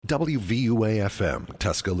WVUA-FM,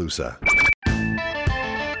 Tuscaloosa.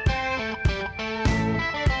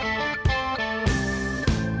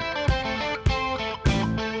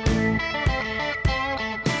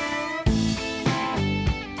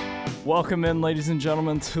 Welcome in, ladies and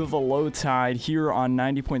gentlemen, to the Low Tide here on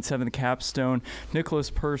 90.7 The Capstone. Nicholas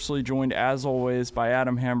Pursley, joined as always by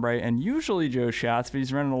Adam Hambright and usually Joe Schatz, but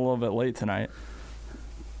he's running a little bit late tonight.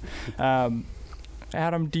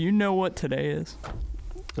 Adam, do you know what today is?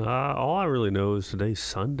 All I really know is today's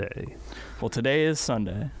Sunday. Well, today is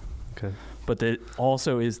Sunday. Okay. But it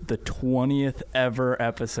also is the 20th ever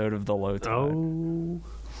episode of the Low Tide. Oh.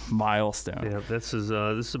 Milestone. Yeah, this is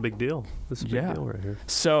a big deal. This is a big deal right here.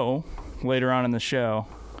 So, later on in the show,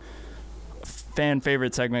 fan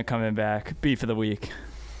favorite segment coming back, Beef of the Week,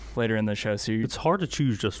 later in the show. So it's hard to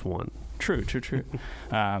choose just one. True.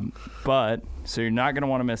 But, so you're not going to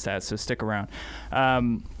want to miss that, so stick around.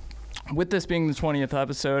 With this being the 20th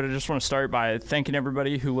episode, I just want to start by thanking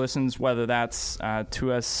everybody who listens, whether that's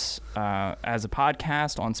to us as a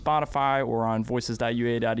podcast on Spotify or on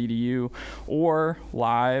voices.ua.edu or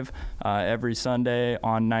live every Sunday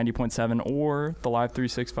on 90.7 or the Live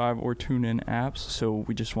 365 or TuneIn apps. So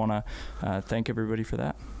we just want to thank everybody for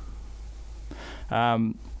that.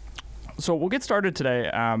 So we'll get started today.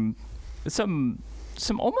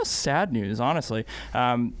 Some almost sad news, honestly.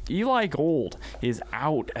 Eli Gold is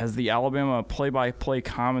out as the Alabama play-by-play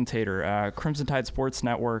commentator. Crimson Tide Sports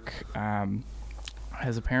Network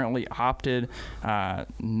has apparently opted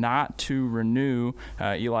not to renew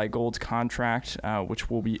Eli Gold's contract, which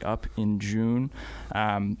will be up in June.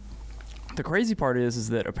 The crazy part is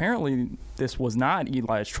that apparently this was not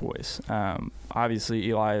Eli's choice. Obviously,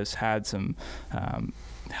 Eli has had some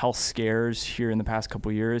health scares here in the past couple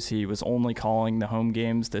of years. He was only calling the home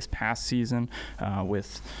games this past season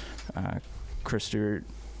with Chris Stewart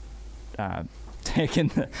taking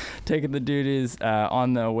the duties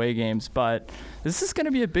on the away games. But this is going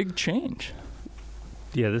to be a big change.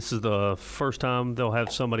 Yeah, this is the first time they'll have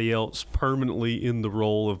somebody else permanently in the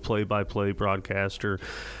role of play-by-play broadcaster.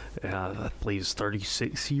 I believe it's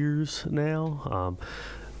 36 years now.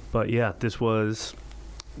 But yeah, this was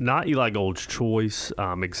not Eli Gold's choice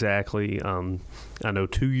exactly. I know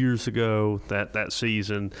 2 years ago that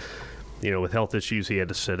season, with health issues, he had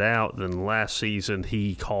to sit out. Then last season,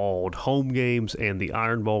 he called home games and the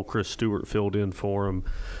Iron Bowl. Chris Stewart filled in for him.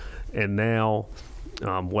 And now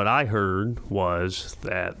what I heard was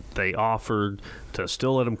that they offered to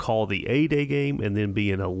still let him call the A-Day game and then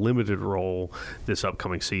be in a limited role this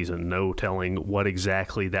upcoming season. No telling what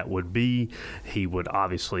exactly that would be. He would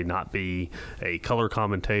obviously not be a color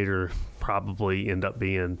commentator, probably end up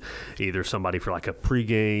being either somebody for like a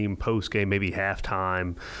pregame, postgame, maybe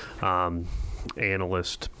halftime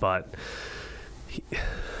analyst. But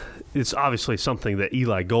it's obviously something that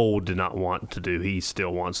Eli Gold did not want to do. He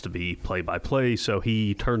still wants to be play-by-play, so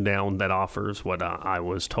he turned down that offer is what I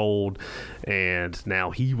was told, and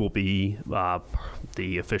now he will be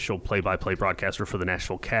the official play-by-play broadcaster for the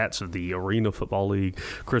Nashville Cats of the Arena Football League.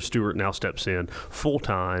 Chris Stewart now steps in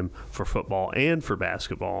full-time for football and for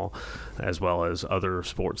basketball, as well as other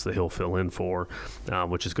sports that he'll fill in for,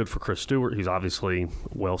 which is good for Chris Stewart. He's obviously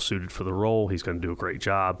well-suited for the role. He's going to do a great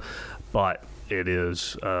job, but it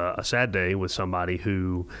is a sad day with somebody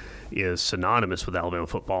who is synonymous with Alabama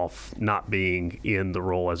football not being in the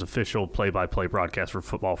role as official play-by-play broadcaster for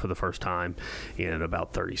football for the first time in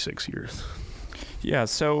about 36 years. Yeah,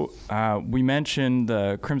 so we mentioned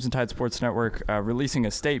the Crimson Tide Sports Network releasing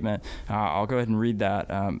a statement. I'll go ahead and read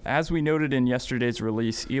that. As we noted in yesterday's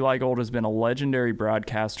release, Eli Gold has been a legendary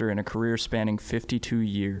broadcaster in a career spanning 52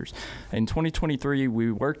 years. In 2023,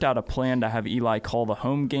 we worked out a plan to have Eli call the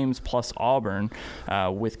home games plus Auburn,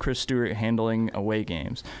 with Chris Stewart handling away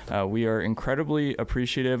games. We are incredibly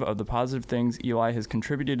appreciative of the positive things Eli has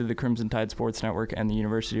contributed to the Crimson Tide Sports Network and the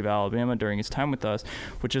University of Alabama during his time with us,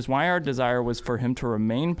 which is why our desire was for him to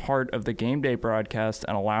remain part of the game day broadcast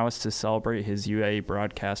and allow us to celebrate his UA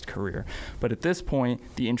broadcast career. But at this point,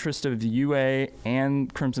 the interest of the UA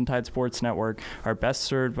and Crimson Tide Sports Network are best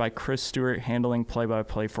served by Chris Stewart handling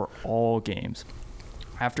play-by-play for all games.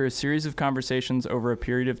 After a series of conversations over a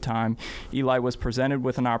period of time, Eli was presented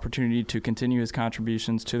with an opportunity to continue his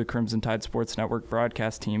contributions to the Crimson Tide Sports Network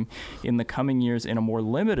broadcast team in the coming years in a more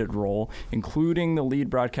limited role, including the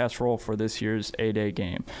lead broadcast role for this year's A-Day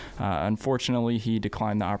game. Unfortunately, he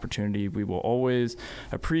declined the opportunity. We will always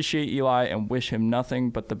appreciate Eli and wish him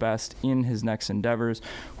nothing but the best in his next endeavors.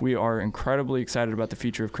 We are incredibly excited about the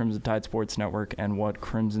future of Crimson Tide Sports Network and what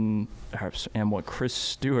Chris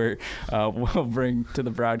Stewart will bring to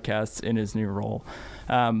the broadcasts in his new role.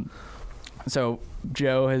 So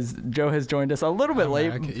Joe has joined us a little bit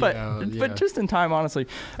late, but just in time, honestly.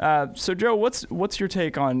 So Joe, what's your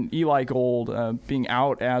take on Eli Gold being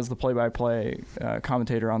out as the play-by-play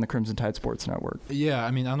commentator on the Crimson Tide Sports Network? Yeah,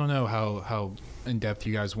 I mean, I don't know how in depth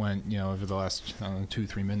you guys went, over the last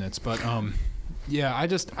 2-3 minutes, but yeah, I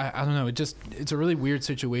don't know. It's a really weird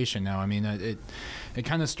situation now. I mean, it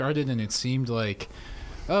kind of started and it seemed like,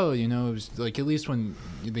 it was like, at least when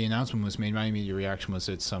the announcement was made, my immediate reaction was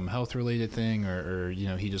it's some health-related thing or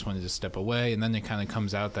he just wanted to step away. And then it kind of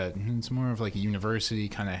comes out that it's more of like a university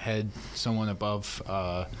kind of head, someone above,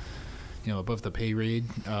 above the pay grade,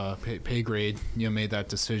 made that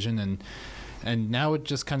decision. And now it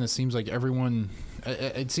just kind of seems like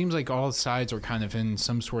it seems like all sides are kind of in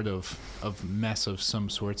some sort of mess of some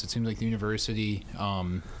sorts. It seems like the university,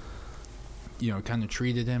 kind of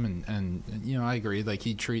treated him and I agree, like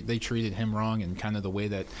they treated him wrong, and kind of the way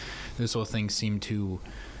that this whole thing seemed to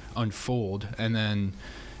unfold. And then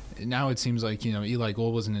now it seems like, Eli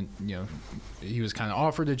Gold wasn't, he was kind of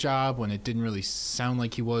offered a job when it didn't really sound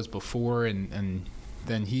like he was before, and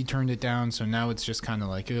then he turned it down. So now it's just kind of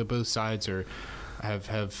like both sides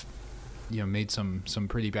have made some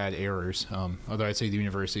pretty bad errors. Although I'd say the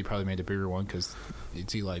university probably made a bigger one because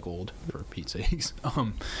it's Eli Gold, for Pete's sakes.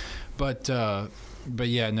 But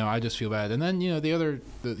yeah, no, I just feel bad. And then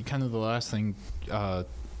the last thing,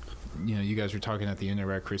 you guys were talking at the end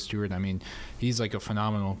about Chris Stewart. I mean, he's like a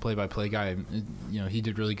phenomenal play-by-play guy. He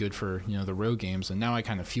did really good for the road games, and now I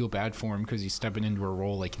kind of feel bad for him because he's stepping into a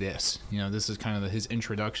role like this. This is kind of his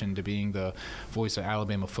introduction to being the voice of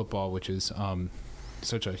Alabama football, which is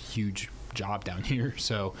such a huge job down here.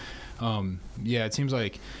 So yeah, it seems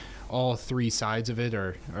like all three sides of it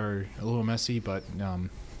are a little messy, but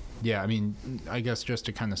yeah, I mean, I guess just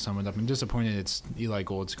to kind of sum it up, I'm disappointed it's Eli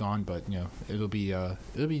Gold's gone, but it'll be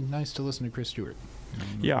nice to listen to Chris Stewart.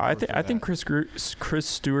 Yeah, I think Chris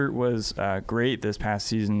Stewart was great this past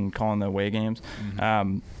season calling the away games.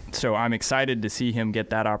 Mm-hmm. So I'm excited to see him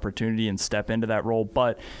get that opportunity and step into that role,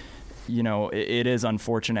 but it is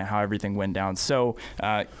unfortunate how everything went down. So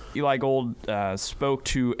Eli Gold spoke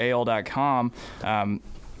to AL.com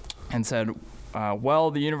and said,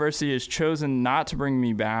 well, the university has chosen not to bring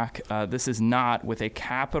me back. This is not, with a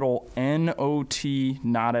capital N-O-T,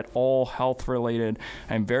 not at all health related.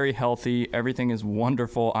 I'm very healthy. Everything is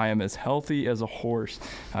wonderful. I am as healthy as a horse.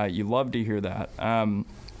 You love to hear that.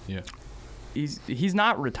 Yeah. He's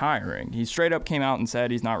not retiring. He straight up came out and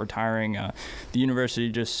said he's not retiring. The university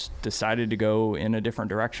just decided to go in a different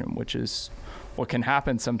direction, which is what can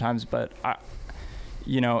happen sometimes. But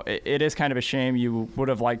it is kind of a shame. You would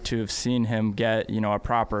have liked to have seen him get a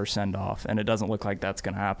proper send off, and it doesn't look like that's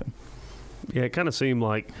going to happen. Yeah, it kind of seemed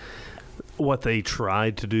like what they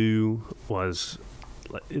tried to do was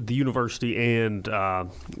the university and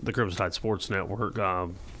the Crimson Tide Sports Network,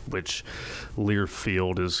 which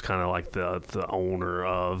Learfield is kind of like the owner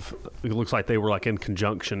of. It looks like they were like in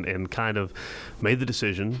conjunction and kind of made the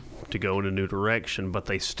decision to go in a new direction, but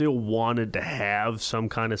they still wanted to have some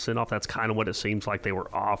kind of send-off. That's kind of what it seems like they were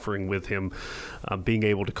offering with him being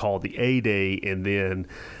able to call the A-Day and then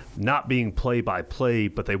not being play-by-play,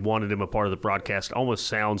 but they wanted him a part of the broadcast. Almost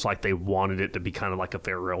sounds like they wanted it to be kind of like a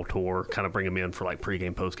farewell tour, kind of bring him in for like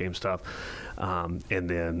pregame, postgame stuff. And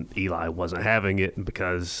then Eli wasn't having it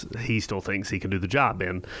because he still thinks he can do the job.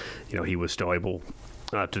 And, he was still able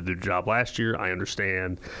to do the job last year. I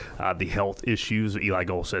understand the health issues. Eli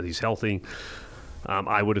Gold says he's healthy.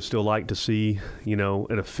 I would have still liked to see,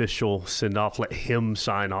 an official send-off, let him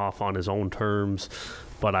sign off on his own terms.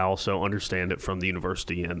 But I also understand it from the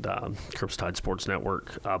university and Crimson Tide Sports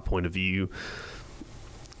Network point of view.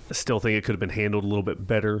 I still think it could have been handled a little bit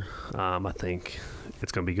better. I think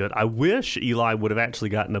it's going to be good. I wish Eli would have actually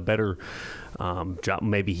gotten a better job.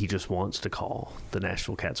 Maybe he just wants to call the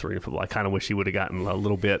Nashville Cats Arena football. I kind of wish he would have gotten a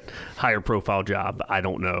little bit higher profile job. I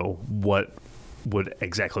don't know what would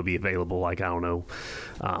exactly be available. Like, I don't know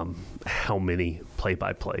how many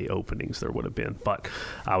play-by-play openings there would have been. But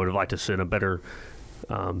I would have liked to send a better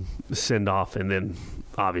send off, and then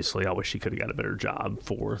obviously I wish he could have got a better job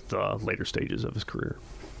for the later stages of his career.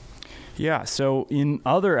 Yeah, so in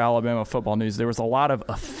other Alabama football news, there was a lot of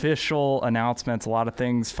official announcements, a lot of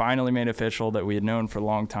things finally made official that we had known for a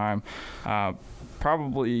long time.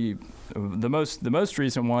 Probably the most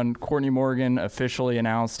recent one, Courtney Morgan officially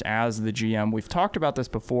announced as the GM. We've talked about this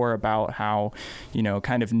before about how,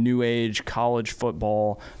 kind of new age college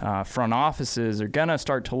football front offices are going to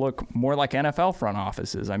start to look more like NFL front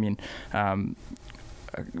offices. I mean,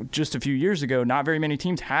 just a few years ago, not very many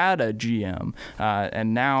teams had a GM.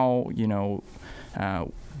 And now,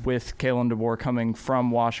 with Kalen DeBoer coming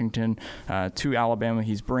from Washington to Alabama.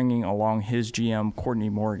 He's bringing along his GM, Courtney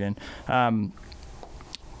Morgan.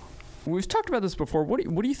 We've talked about this before.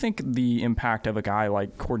 What do you think the impact of a guy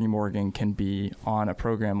like Courtney Morgan can be on a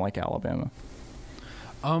program like Alabama?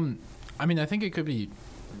 I mean, I think it could be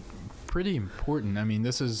pretty important. I mean,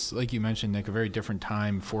 this is, like you mentioned, Nick, a very different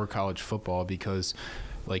time for college football because,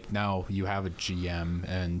 like, now you have a GM,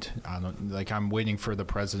 and I'm waiting for the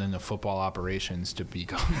president of football operations to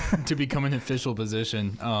become an official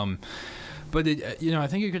position. But I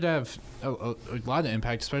think it could have a lot of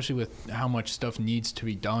impact, especially with how much stuff needs to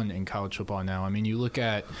be done in college football now. I mean, you look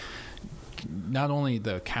at not only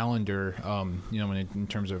the calendar, in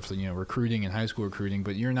terms of recruiting and high school recruiting,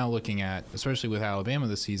 but you're now looking at, especially with Alabama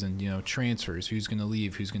this season, transfers, who's going to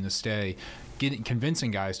leave, who's going to stay,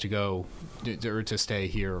 convincing guys to go or to stay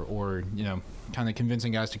here, or kind of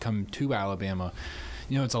convincing guys to come to Alabama.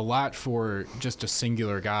 It's a lot for just a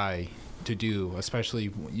singular guy to do, especially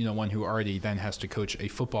one who already then has to coach a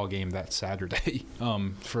football game that Saturday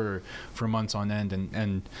for months on end,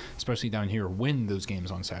 and especially down here win those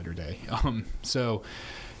games on Saturday. So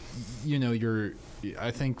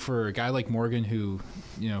I think for a guy like Morgan, who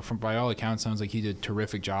by all accounts sounds like he did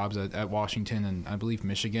terrific jobs at Washington and I believe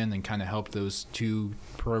Michigan, and kind of helped those two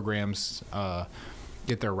programs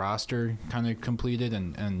get their roster kind of completed,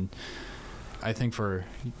 and I think for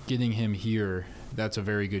getting him here, that's a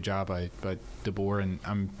very good job by DeBoer, and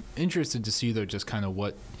I'm interested to see, though, just kind of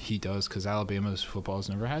what he does, because Alabama's football has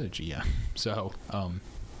never had a GM. So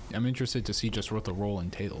I'm interested to see just what the role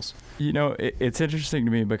entails. It's interesting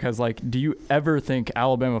to me because, do you ever think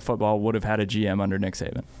Alabama football would have had a GM under Nick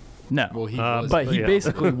Saban? No. Well, he was. But he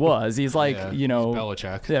basically was. He's like, he's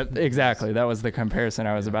Belichick. Yeah, exactly. That was the comparison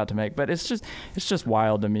I was about to make. But it's just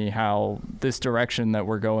wild to me how this direction that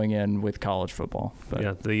we're going in with college football. But.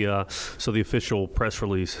 Yeah. So the official press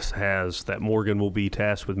release has that Morgan will be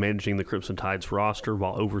tasked with managing the Crimson Tide's roster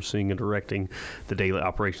while overseeing and directing the daily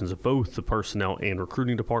operations of both the personnel and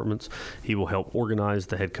recruiting departments. He will help organize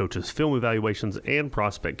the head coach's film evaluations and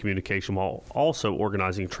prospect communication while also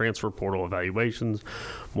organizing transfer portal evaluations.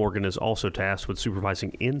 Morgan is also tasked with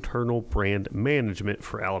supervising internal brand management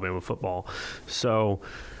for Alabama football. So,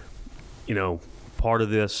 part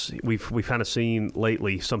of this, we've kind of seen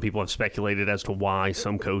lately, some people have speculated as to why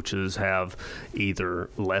some coaches have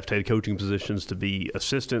either left head coaching positions to be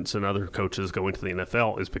assistants and other coaches go into the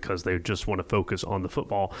NFL is because they just want to focus on the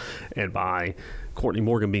football. And by Courtney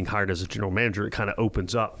Morgan being hired as a general manager, it kind of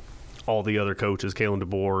opens up all the other coaches, Kalen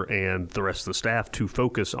DeBoer and the rest of the staff, to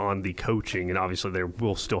focus on the coaching. And obviously they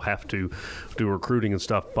will still have to do recruiting and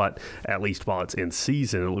stuff, but at least while it's in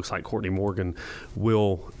season, it looks like Courtney Morgan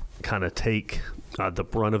will kind of take the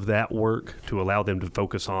brunt of that work to allow them to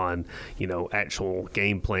focus on, actual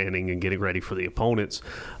game planning and getting ready for the opponents,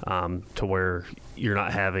 to where you're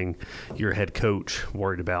not having your head coach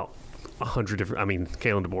worried about 100 different. I mean,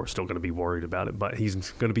 Kalen DeBoer is still going to be worried about it, but he's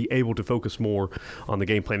going to be able to focus more on the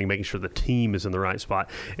game planning, making sure the team is in the right spot.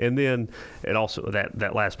 And then it also,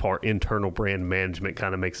 that last part, internal brand management,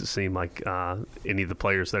 kind of makes it seem like any of the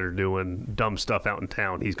players that are doing dumb stuff out in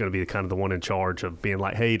town, he's going to be kind of the one in charge of being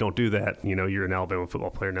like, hey, don't do that. You're an Alabama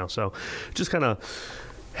football player now. So just kind of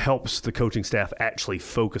helps the coaching staff actually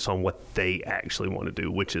focus on what they actually want to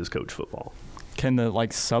do, which is coach football. Can the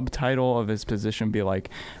subtitle of his position be like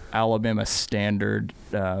Alabama standard?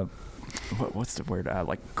 What's the word?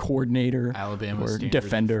 Coordinator, Alabama or standard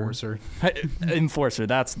defender, enforcer. Enforcer.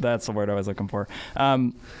 That's the word I was looking for.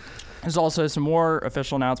 There's also some more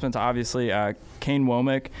official announcements. Obviously, Kane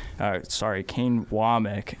Womack.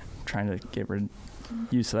 Trying to get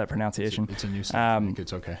used to that pronunciation. It's a new thing.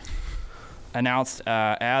 It's okay. Announced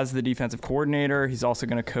as the defensive coordinator. He's also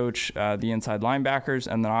going to coach the inside linebackers.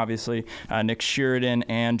 And then obviously Nick Sheridan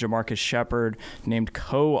and Jamarcus Shepard named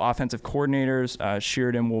co-offensive coordinators.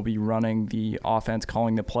 Sheridan will be running the offense,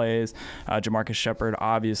 calling the plays. Jamarcus Shepard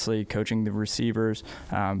obviously coaching the receivers,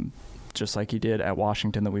 just like he did at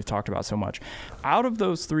Washington that we've talked about so much. Out of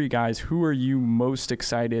those three guys, who are you most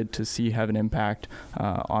excited to see have an impact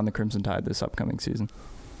on the Crimson Tide this upcoming season?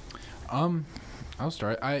 I'll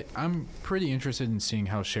start. I'm pretty interested in seeing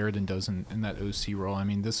how Sheridan does in that OC role. I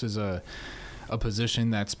mean, this is a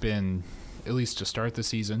position that's been, at least to start the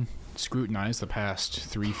season, scrutinized the past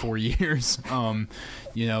 3-4 years.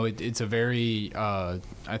 It's a very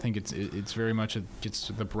I think it's very much gets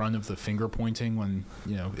the brunt of the finger pointing when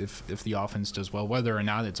if the offense does well, whether or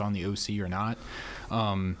not it's on the OC or not.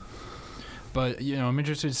 But, I'm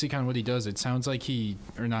interested to see kind of what he does. It sounds like he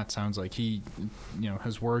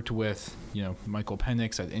has worked with, Michael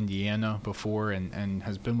Penix at Indiana before and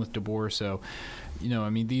has been with DeBoer. So,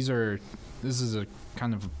 these are this is a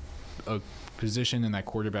kind of a position in that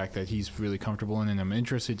quarterback that he's really comfortable in, and I'm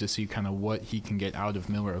interested to see kind of what he can get out of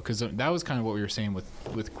Milroe, because that was kind of what we were saying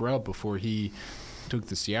with Grubb before he took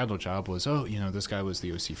the Seattle job was, this guy was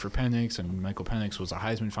the OC for Penix, and Michael Penix was a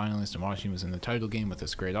Heisman finalist, and Washington was in the title game with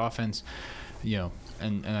this great offense,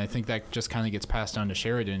 and I think that just kind of gets passed down to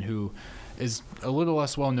Sheridan, who is a little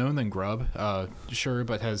less well known than Grubb, sure,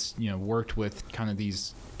 but has worked with kind of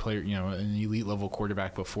these players, an elite level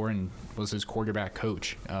quarterback before, and was his quarterback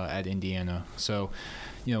coach at Indiana. So,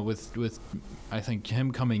 with I think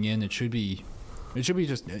him coming in, it should be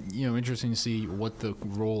just interesting to see what the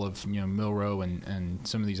role of Milroe and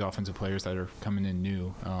some of these offensive players that are coming in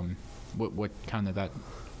new, what kind of that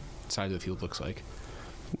side of the field looks like.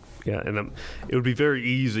 Yeah, and it would be very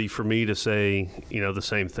easy for me to say, the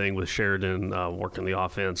same thing with Sheridan working the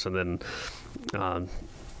offense, and then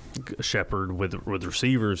Shepard with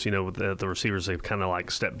receivers. The receivers, they've kind of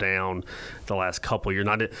like stepped down the last couple years.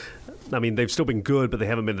 They've still been good, but they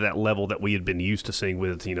haven't been to that level that we had been used to seeing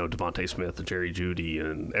with Devontae Smith and Jerry Jeudy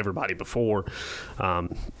and everybody before.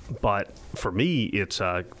 But for me, it's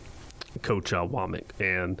Coach Womack,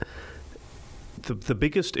 and the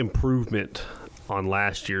biggest improvement on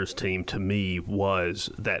last year's team to me was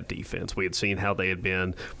that defense. We had seen how they had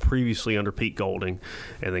been previously under Pete Golding,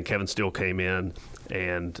 and then Kevin Steele came in,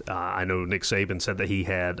 and I know Nick Saban said that he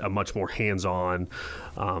had a much more hands-on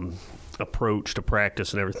approach to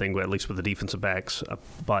practice and everything, at least with the defensive backs.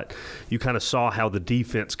 But you kind of saw how the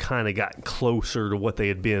defense kind of got closer to what they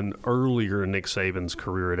had been earlier in Nick Saban's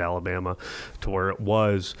career at Alabama, to where it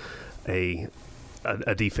was a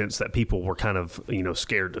defense that people were kind of,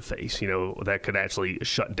 scared to face, that could actually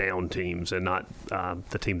shut down teams, and not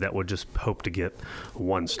the team that would just hope to get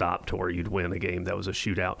one stop to where you'd win a game that was a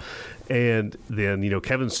shootout. And then,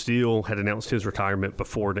 Kevin Steele had announced his retirement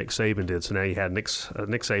before Nick Saban did. So now you had Nick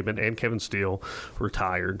Saban and Kevin Steele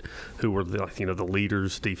retired, who were the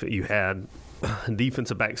leaders. You had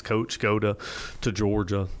defensive backs coach go to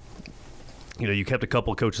Georgia. You kept a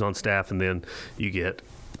couple of coaches on staff, and then you get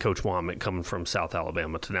Coach Womack coming from South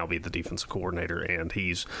Alabama to now be the defensive coordinator, and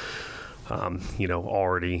he's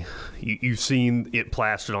already you've seen it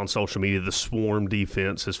plastered on social media, the swarm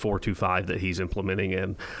defense, his 4-2-5 that he's implementing,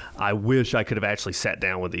 and I wish I could have actually sat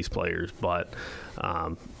down with these players, but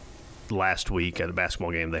last week at a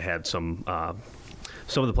basketball game they had some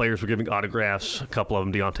of the players were giving autographs, a couple of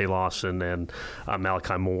them, Deontay Lawson and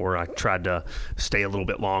Malachi Moore. I tried to stay a little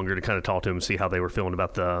bit longer to kind of talk to them and see how they were feeling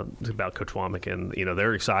about Coach Womack. And,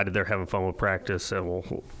 they're excited. They're having fun with practice. And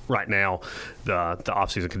right now, the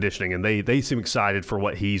offseason conditioning, and they seem excited for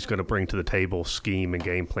what he's going to bring to the table, scheme and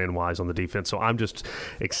game plan-wise on the defense. So I'm just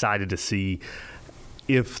excited to see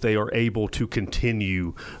if they are able to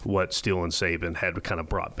continue what Steele and Saban had kind of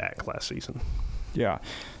brought back last season. Yeah.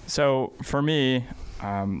 So for me,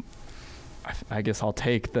 I guess I'll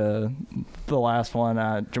take the last one.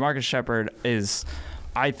 Jamarcus Shepard is,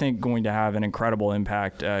 I think, going to have an incredible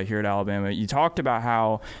impact here at Alabama. You talked about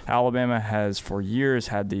how Alabama has for years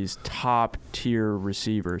had these top-tier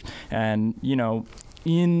receivers. And,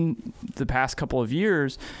 in the past couple of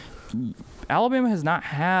years, Alabama has not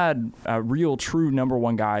had a real true number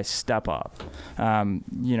one guy step up.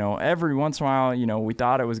 Every once in a while, we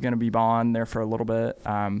thought it was going to be Bond there for a little bit.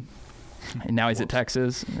 And now he's at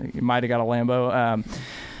Texas. He might have got a Lambo.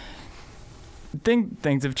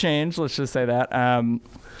 Things have changed, let's just say that.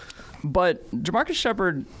 But Jamarcus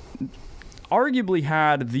Shepard arguably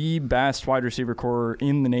had the best wide receiver core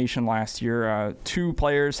in the nation last year. Two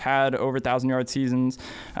players had over 1,000-yard seasons.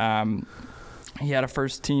 He had a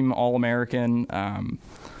first-team All-American.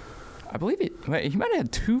 I believe he might have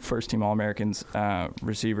had two first-team All-Americans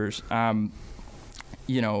receivers.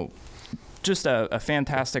 Just a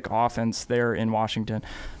fantastic offense there in Washington.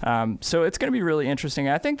 So it's going to be really interesting.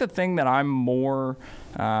 I think the thing that I'm more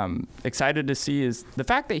excited to see is the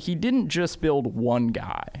fact that he didn't just build one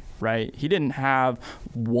guy, right? He didn't have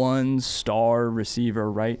one star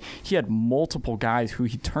receiver, right? He had multiple guys who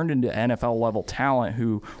he turned into NFL-level talent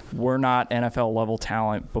who were not NFL-level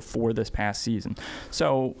talent before this past season.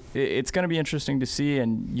 So it's going to be interesting to see,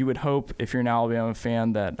 and you would hope, if you're an Alabama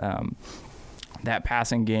fan, that that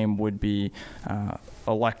passing game would be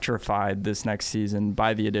electrified this next season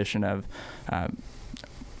by the addition of,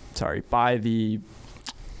 by the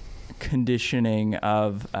conditioning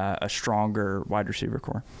of a stronger wide receiver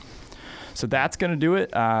core. So that's going to do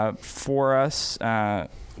it for us.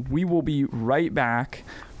 We will be right back.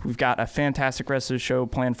 We've got a fantastic rest of the show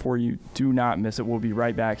planned for you. Do not miss it. We'll be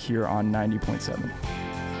right back here on 90.7.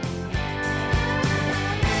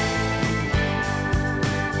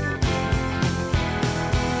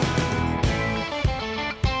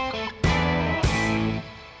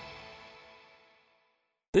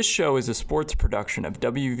 This show is a sports production of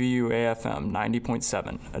WVUA-FM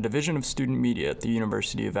 90.7, a division of student media at the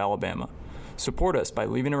University of Alabama. Support us by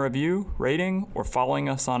leaving a review, rating, or following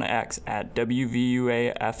us on X at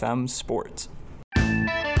WVUA-FM Sports.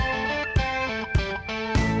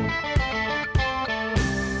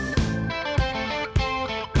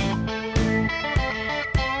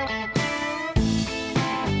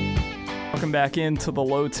 Welcome back into the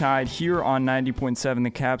Low Tide here on 90.7 The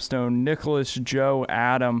Capstone. Nicholas, Joe,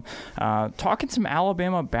 Adam, talking some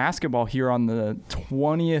Alabama basketball here on the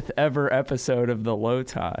 20th ever episode of the Low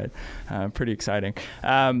Tide. Pretty exciting.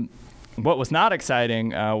 What was not exciting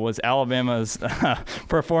was Alabama's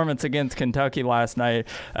performance against Kentucky last night.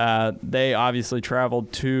 They obviously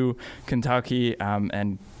traveled to Kentucky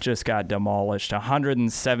and just got demolished.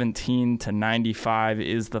 117-95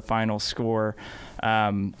 is the final score.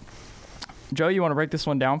 Joe, you want to break this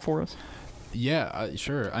one down for us? Yeah,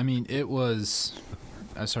 sure. I mean, it was...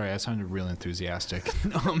 sorry, I sounded real enthusiastic.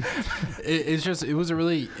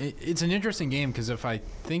 It's an interesting game because if I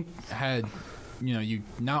think had, you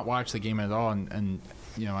not watched the game at all and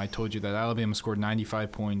I told you that Alabama scored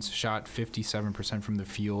 95 points, shot 57% from the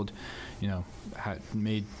field, had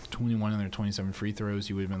made 21 of their 27 free throws,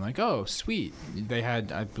 you would have been like, oh, sweet. They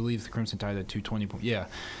had, I believe the Crimson Tide had two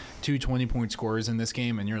 20-point scorers in this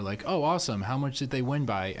game, and you're like, oh, awesome. How much did they win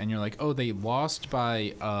by? And you're like, oh, they lost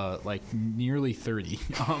by nearly 30.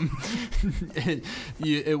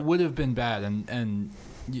 It would have been bad, and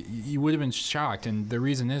you would have been shocked. And the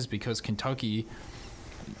reason is because Kentucky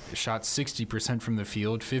shot 60% from the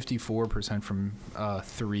field, 54% from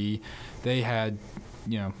three. They had,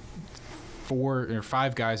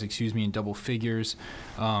 5 guys, in double figures.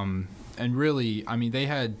 And really, I mean, they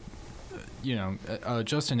had,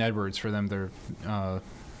 Justin Edwards for them.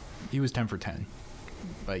 He was 10 for 10.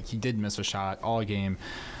 Like, he did miss a shot all game.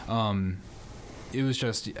 It was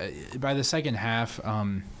just by the second half.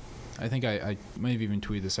 I think I might have even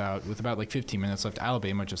tweeted this out. With about 15 minutes left,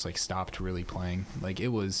 Alabama just stopped really playing.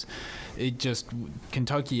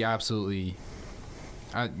 Kentucky absolutely.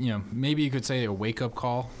 Maybe you could say a wake up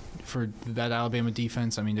call for that Alabama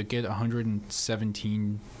defense. I mean, to get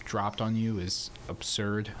 117 dropped on you is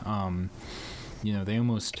absurd.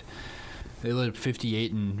 They let up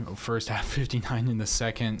 58 in the first half, 59 in the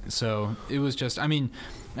second. So it was just, I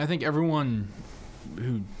think everyone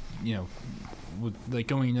who,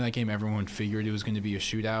 going into that game, everyone figured it was going to be a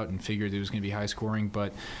shootout and figured it was going to be high scoring.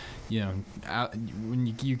 But,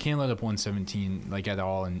 when you can't let up 117 at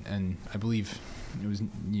all. And I believe it was,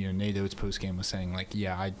 Nate Oates post game was saying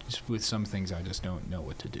with some things I just don't know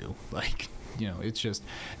what to do. It's just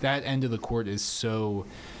that end of the court is so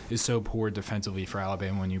poor defensively for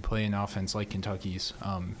Alabama. When you play an offense like Kentucky's,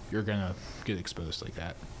 you're gonna get exposed like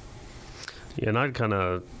that. Yeah, and I'd kind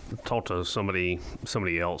of talk to somebody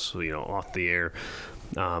else, off the air,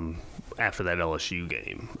 after that LSU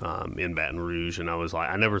game in Baton Rouge, and I was like,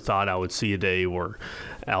 I never thought I would see a day where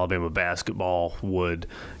Alabama basketball would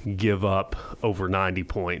give up over 90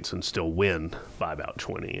 points and still win by about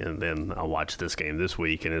 20. And then I watched this game this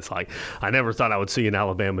week, and it's like, I never thought I would see an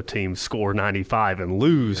Alabama team score 95 and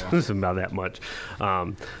lose about that much.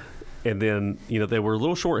 And then, they were a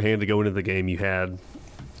little shorthanded to go into the game. You had,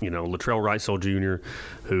 Latrell Wrightsell Jr.,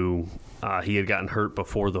 who he had gotten hurt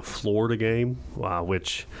before the Florida game,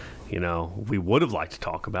 which we would have liked to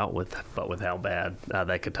talk about but with how bad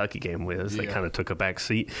that Kentucky game was, they kind of took a back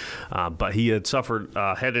seat. But he had suffered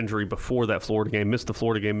a head injury before that Florida game, missed the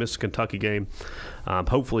Florida game, missed the Kentucky game.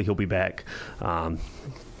 Hopefully he'll be back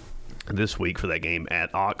this week for that game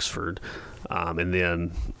at Oxford. And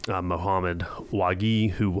then Mohamed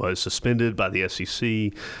Wagi, who was suspended by the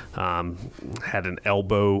SEC, had an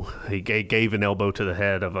elbow. He gave an elbow to the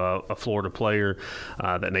head of a Florida player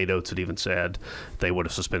that Nate Oates had even said they would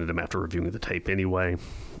have suspended him after reviewing the tape anyway.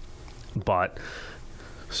 But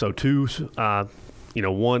so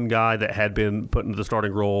one guy that had been put into the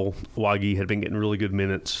starting role, Wagi, had been getting really good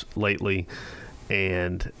minutes lately,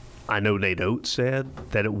 and I know Nate Oates said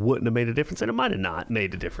that it wouldn't have made a difference, and it might have not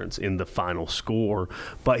made a difference in the final score.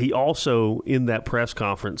 But he also, in that press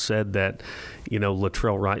conference, said that,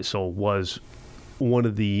 Latrell Wrightsell was one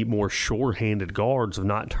of the more sure-handed guards of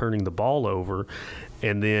not turning the ball over.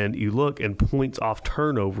 And then you look, and points off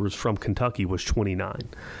turnovers from Kentucky was 29.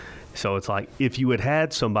 So it's like, if you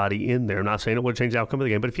had somebody in there, I'm not saying it would have changed the outcome of the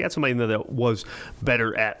game, but if you had somebody in there that was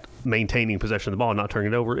better at maintaining possession of the ball and not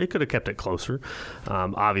turning it over, it could have kept it closer.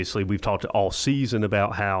 Obviously, we've talked all season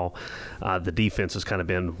about how the defense has kind of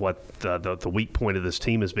been what the weak point of this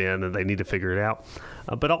team has been, and they need to figure it out.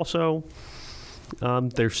 But also,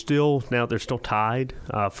 They're still tied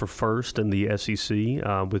for first in the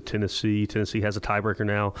SEC with Tennessee. Tennessee has a tiebreaker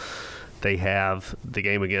now. They have the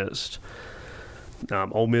game against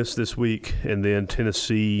Ole Miss this week, and then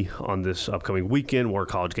Tennessee on this upcoming weekend, where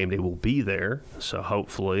College Game Day will be there. So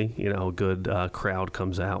hopefully, a good crowd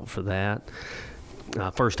comes out for that.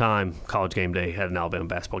 First time College Game Day had an Alabama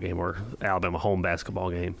basketball game or Alabama home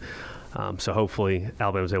basketball game. So hopefully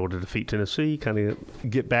Alabama's able to defeat Tennessee, kind of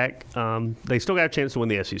get back. They still got a chance to win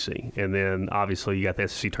the SEC. And then obviously you got the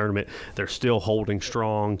SEC tournament. They're still holding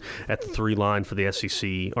strong at the 3 line for the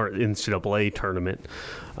SEC or NCAA tournament.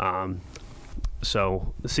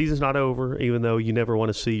 So the season's not over, even though you never want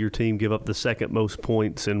to see your team give up the second most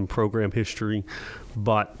points in program history.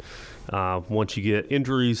 But once you get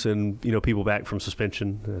injuries and people back from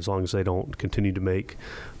suspension, as long as they don't continue to make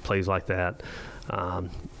plays like that,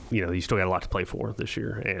 you still got a lot to play for this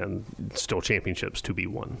year, and still championships to be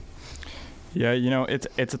won. Yeah,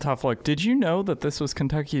 it's a tough look. Did you know that this was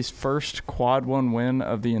Kentucky's first Quad 1 win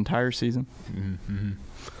of the entire season? Mm-hmm.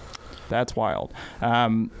 That's wild.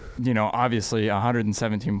 Obviously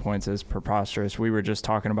 117 points is preposterous. We were just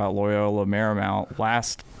talking about Loyola Marymount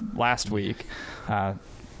last week.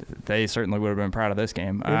 They certainly would have been proud of this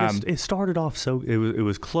game. It started off so it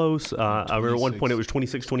was close. I remember at one point it was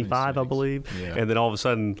 26-25, I believe. Yeah. And then all of a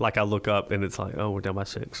sudden, I look up and it's like, oh, we're down by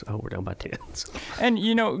 6. Oh, we're down by 10.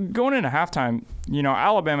 And, going into halftime,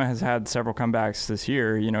 Alabama has had several comebacks this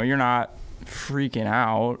year. You're not freaking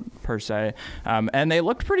out per se, and they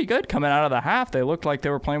looked pretty good coming out of the half. They looked like they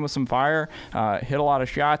were playing with some fire, hit a lot of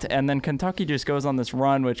shots, and then Kentucky just goes on this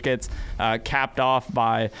run which gets capped off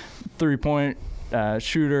by 3-point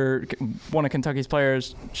shooter. One of Kentucky's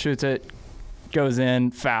players shoots it, goes in,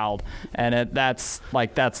 fouled, and that's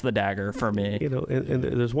the dagger for me. And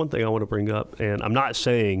there's one thing I want to bring up, and I'm not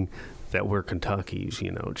saying that we're Kentucky's,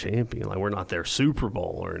 champion. We're not their Super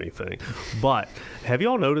Bowl or anything. But have you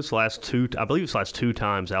all noticed last two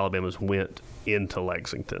times Alabama's went into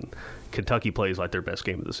Lexington, Kentucky plays like their best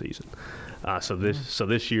game of the season. So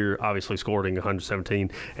this year, obviously scoring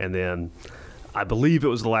 117, and then I believe it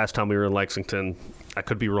was the last time we were in Lexington. I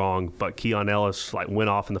could be wrong, but Keon Ellis went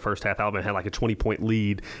off in the first half. Alabama had a 20-point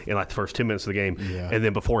lead in the first 10 minutes of the game, and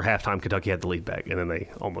then before halftime, Kentucky had the lead back, and then they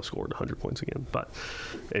almost scored 100 points again. But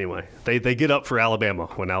anyway, they get up for Alabama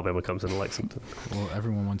when Alabama comes into Lexington. Well,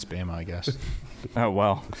 everyone wants Bama, I guess. Oh,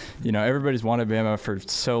 well, everybody's wanted Bama for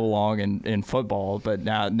so long in football, but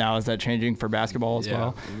now is that changing for basketball as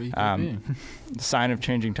well? Sign of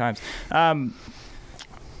changing times.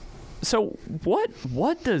 So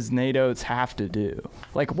what does Nate Oates have to do?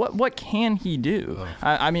 What can he do?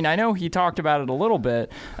 I know he talked about it a little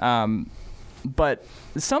bit, but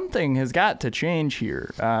something has got to change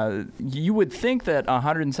here. You would think that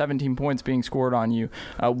 117 points being scored on you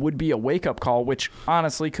would be a wake-up call, which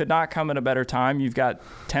honestly could not come at a better time. You've got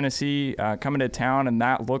Tennessee coming to town, and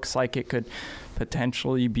that looks like it could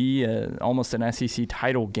potentially be almost an SEC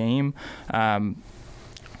title game.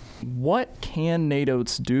 What can Nate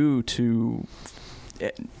Oates do to,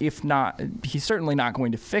 if not, he's certainly not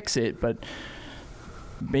going to fix it, but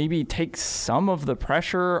maybe take some of the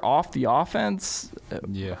pressure off the offense?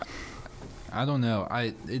 Yeah. I don't know.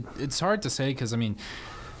 It's hard to say because,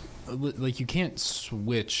 you can't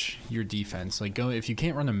switch your defense. If you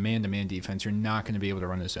can't run a man-to-man defense, you're not going to be able to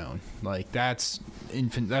run a zone. That's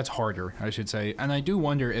harder, I should say. And I do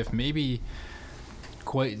wonder if maybe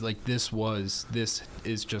this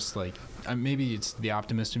is just maybe it's the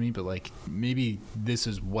optimist in me, but maybe this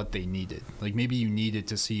is what they needed. Maybe you needed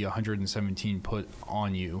to see 117 put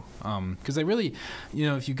on you, because they really,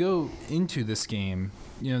 if you go into this game,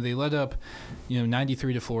 they led up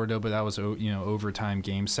 93 to Florida, but that was overtime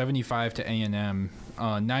game. 75 to A&M,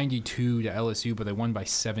 92 to LSU, but they won by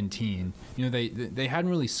 17. They hadn't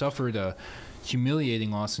really suffered a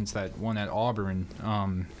humiliating loss since that one at Auburn,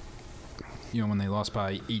 when they lost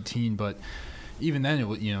by 18, but even then,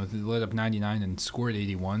 they led up 99 and scored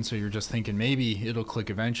 81. So you're just thinking maybe it'll click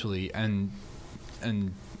eventually. And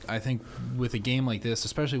I think with a game like this,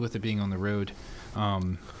 especially with it being on the road,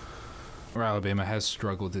 where Alabama has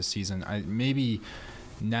struggled this season, maybe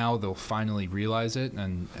now they'll finally realize it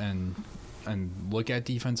and look at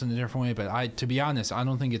defense in a different way. But to be honest, I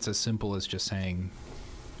don't think it's as simple as just saying,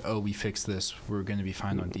 "Oh, we fixed this. We're going to be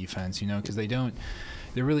fine on defense." Because they don't.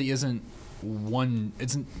 There really isn't one.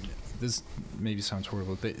 This maybe sounds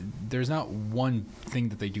horrible, but there's not one thing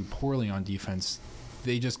that they do poorly on defense.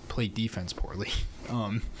 They just play defense poorly.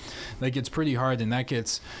 It's pretty hard, and that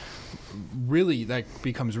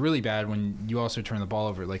becomes really bad when you also turn the ball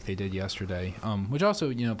over like they did yesterday, which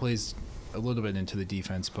also plays a little bit into the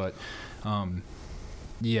defense. But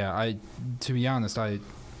Yeah, to be honest,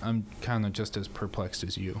 I'm kind of just as perplexed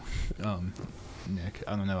as you, Nick.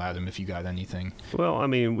 I don't know, Adam, if you got anything. Well, I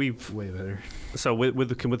mean, we've way better. So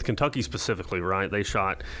with Kentucky specifically, right? They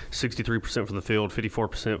shot 63% from the field,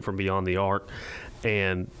 54% from beyond the arc,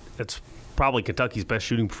 and it's probably Kentucky's best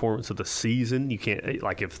shooting performance of the season. You can't,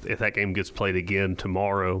 like, if that game gets played again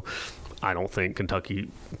tomorrow, I don't think Kentucky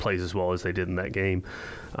plays as well as they did in that game.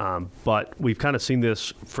 But we've kind of seen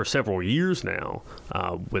this for several years now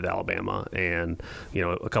with Alabama, and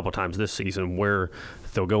a couple of times this season where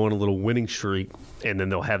they'll go on a little winning streak, and then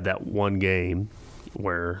they'll have that one game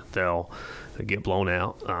where they'll get blown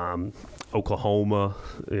out. Oklahoma,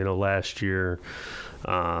 last year,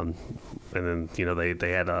 and then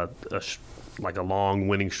they had a long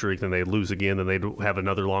winning streak, then they lose again, then they'd have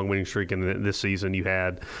another long winning streak, and then this season you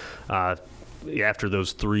had after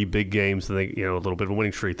those three big games, then they a little bit of a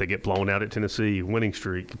winning streak. They get blown out at Tennessee, winning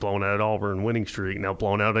streak, blown out at Auburn, winning streak, now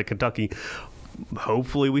blown out at Kentucky.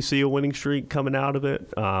 Hopefully we see a winning streak coming out of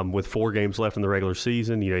it with 4 games left in the regular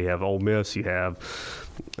season. You have Ole Miss, you have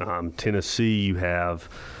Tennessee, you have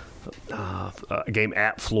a game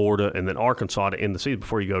at Florida, and then Arkansas to end the season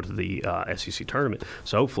before you go to the SEC tournament.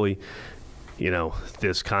 So hopefully,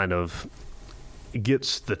 this kind of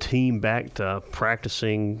gets the team back to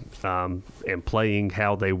practicing and playing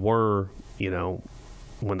how they were,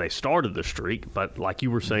 when they started the streak. But like you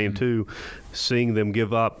were saying too, seeing them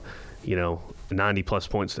give up, 90-plus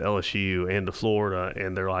points to LSU and to Florida,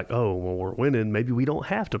 and they're like, oh, well, we're winning. Maybe we don't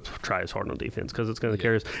have to try as hard on defense because it's going to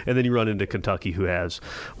carry us. And then you run into Kentucky, who has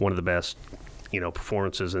one of the best,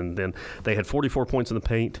 performances. And then they had 44 points in the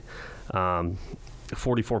paint,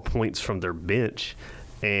 44 points from their bench.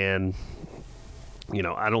 And,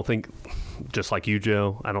 I don't think, just like you,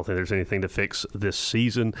 Joe, I don't think there's anything to fix this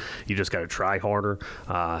season. You just got to try harder,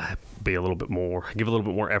 give a little bit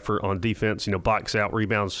more effort on defense. Box out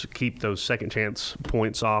rebounds, keep those second chance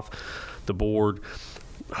points off the board.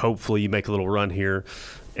 Hopefully you make a little run here.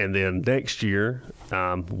 And then next year,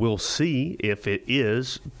 we'll see if it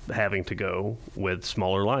is having to go with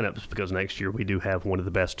smaller lineups, because next year we do have one of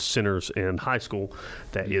the best centers in high school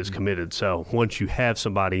that is committed. So once you have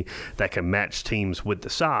somebody that can match teams with the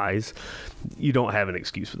size, you don't have an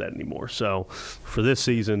excuse for that anymore. So for this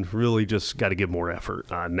season, really just got to give more effort.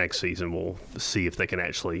 Next season, we'll see if they can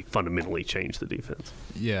actually fundamentally change the defense.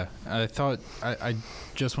 Yeah, I thought I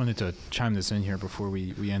just wanted to chime this in here before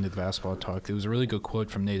we ended the basketball talk. There was a really good quote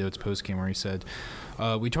from Nate Oates' postgame where he said,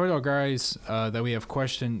 "We told our guys that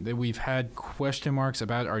we've had question marks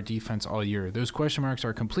about our defense all year. Those question marks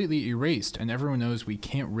are completely erased, and everyone knows we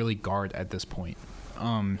can't really guard at this point."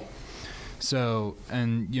 So,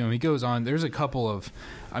 and, he goes on. There's a couple of,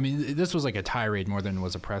 this was like a tirade more than it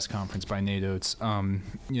was a press conference by Nate Oates.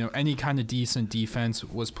 Any kind of decent defense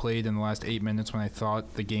was played in the last 8 minutes when I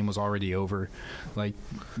thought the game was already over. Like,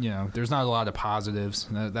 there's not a lot of positives.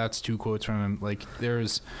 That's 2 quotes from him. Like,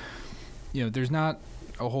 there's not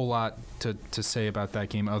a whole lot to say about that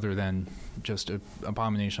game other than just an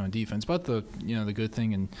abomination on defense. But the good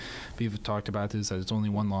thing, and people talked about this, that it's only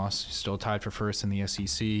 1 loss, still tied for first in the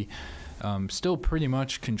SEC. Still pretty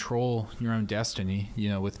much control your own destiny,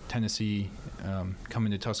 with Tennessee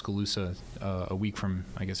coming to Tuscaloosa a week from,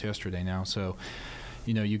 I guess, yesterday now. So,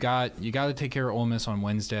 you got to take care of Ole Miss on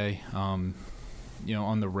Wednesday, on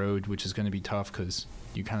the road, which is going to be tough because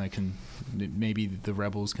you kind of can – maybe the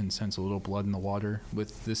Rebels can sense a little blood in the water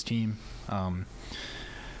with this team.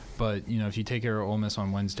 But, if you take care of Ole Miss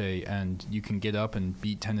on Wednesday and you can get up and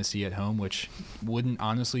beat Tennessee at home, which wouldn't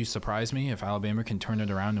honestly surprise me if Alabama can turn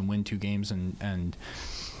it around and win 2 games and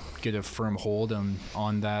get a firm hold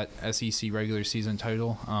on that SEC regular season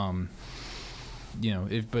title.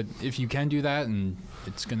 If you can do that, and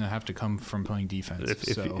it's going to have to come from playing defense.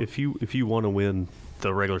 If you want to win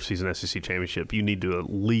the regular season SEC championship, you need to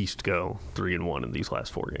at least go 3-1 in these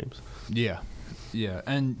last 4 games. Yeah,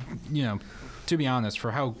 and to be honest,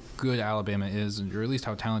 for how good Alabama is, or at least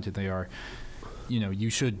how talented they are, you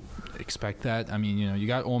should expect that. You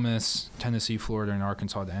got Ole Miss, Tennessee, Florida, and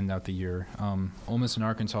Arkansas to end out the year. Ole Miss and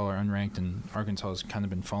Arkansas are unranked, and Arkansas has kind of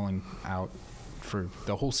been falling out for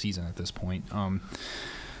the whole season at this point.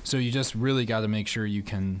 So you just really got to make sure you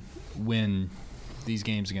can win these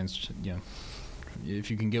games against, if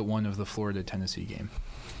you can get one of the Florida-Tennessee game.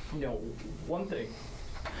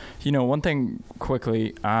 One thing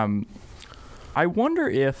quickly, I wonder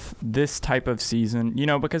if this type of season,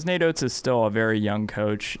 because Nate Oates is still a very young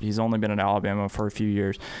coach. He's only been at Alabama for a few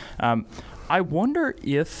years. I wonder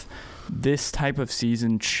if this type of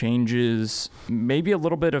season changes maybe a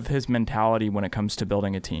little bit of his mentality when it comes to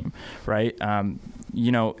building a team, right?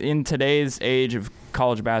 In today's age of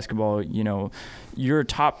college basketball, your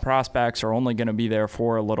top prospects are only going to be there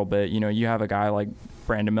for a little bit. You have a guy like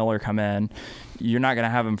Brandon Miller come in, you're not going to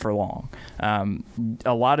have him for long.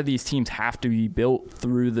 A lot of these teams have to be built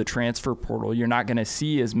through the transfer portal. You're not going to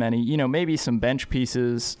see as many, maybe some bench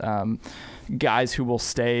pieces, guys who will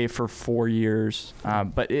stay for 4 years,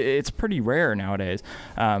 but it's pretty rare nowadays.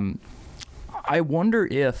 I wonder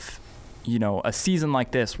if, a season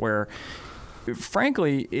like this where,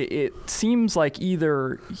 frankly, it seems like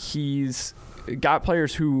either he's got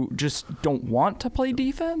players who just don't want to play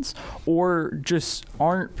defense or just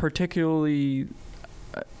aren't particularly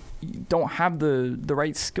don't have the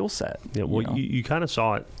right skill set. Yeah, well, you kind of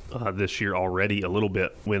saw it this year already a little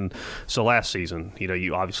bit last season,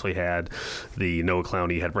 you obviously had the Noah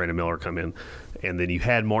Clowney, you had Brandon Miller come in, and then you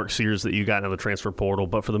had Mark Sears that you got in the transfer portal,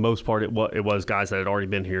 but for the most part it was guys that had already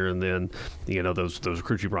been here, and then those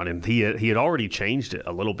recruits you brought in, he had already changed it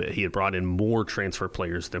a little bit. He had brought in more transfer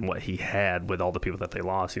players than what he had with all the people that they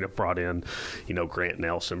lost. Brought in Grant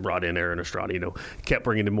Nelson, brought in Aaron Estrada, kept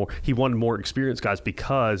bringing in more. He wanted more experienced guys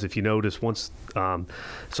because if you notice so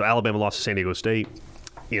Alabama lost to San Diego State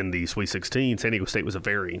in the Sweet 16. San Diego State was a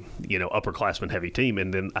very, upperclassman heavy team.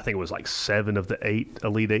 And then I think it was like 7 of the 8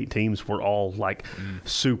 Elite 8 teams were all like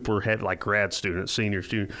super heavy, like grad students, senior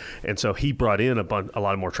students. And so he brought in a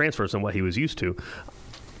lot more transfers than what he was used to.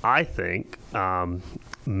 I think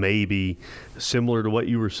maybe similar to what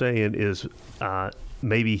you were saying is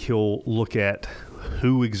maybe he'll look at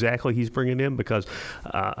who exactly he's bringing in, because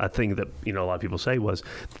a thing that, a lot of people say was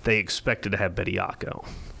they expected to have Bediako.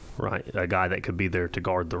 Right, a guy that could be there to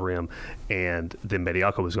guard the rim, and then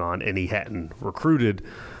Bediako was gone, and he hadn't recruited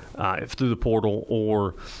through the portal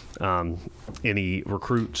or any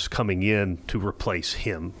recruits coming in to replace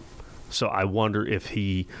him. So I wonder if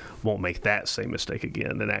he won't make that same mistake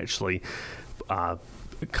again and actually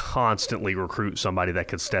constantly recruit somebody that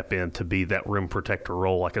could step in to be that rim protector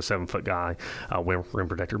role, like a 7-foot guy, rim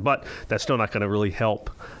protector. But that's still not going to really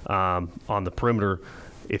help on the perimeter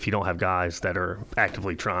if you don't have guys that are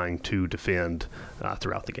actively trying to defend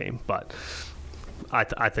throughout the game. But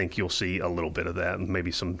I think you'll see a little bit of that, and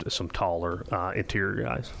maybe some taller interior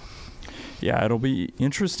guys. Yeah, it'll be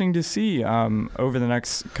interesting to see over the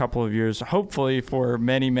next couple of years, hopefully for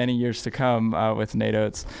many, many years to come with Nate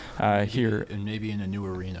Oates here. And maybe in a new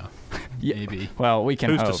arena. Yeah. Maybe. Well, we can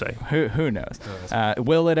Who's hope. to say? Who knows?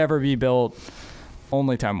 Will it ever be built?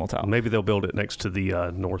 Only time will tell. Maybe they'll build it next to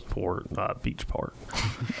the Northport Beach Park.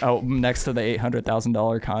 Oh, next to the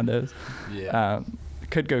 $800,000 condos. Yeah.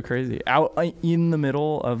 Could go crazy. Out in the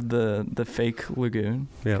middle of the fake lagoon.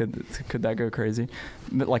 Yeah. Could that go crazy?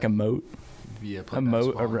 Like a moat? Yeah, a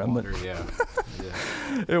moat around water, yeah.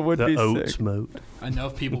 It would the be Oats sick. moat. I know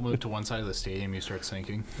if people move to one side of the stadium, you start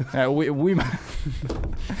sinking. We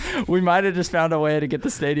might have just found a way to get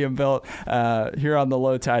the stadium built here on the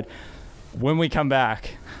Low Tide. When we come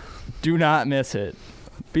back, do not miss it.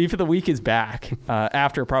 Beef of the Week is back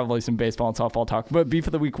after probably some baseball and softball talk. But Beef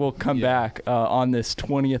of the Week will come back on this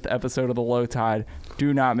 20th episode of the Low Tide.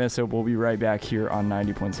 Do not miss it. We'll be right back here on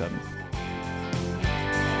 90.7.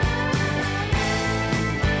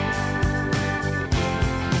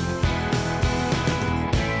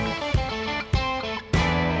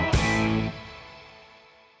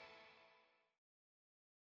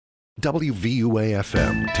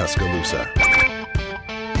 WVUA-FM, Tuscaloosa.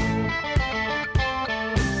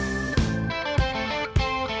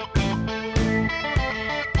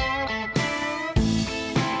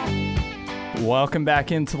 Welcome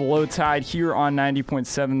back into the Low Tide here on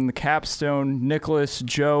 90.7 The Capstone. Nicholas,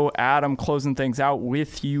 Joe, Adam closing things out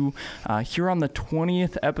with you here on the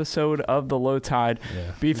 20th episode of the Low Tide.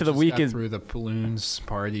 Yeah. Beef of the Week is through the balloons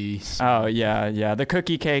party. Oh yeah. The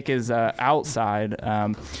cookie cake is outside.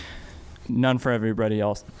 None for everybody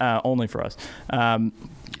else. Only for us.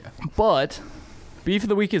 But Beef of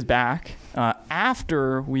the Week is back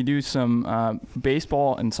after we do some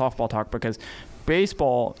baseball and softball talk, because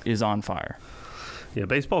baseball is on fire. Yeah,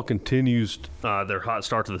 baseball continues their hot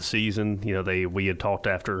start to the season. We had talked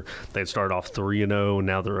after they'd started off 3-0,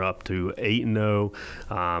 now they're up to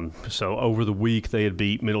 8-0. So over the week they had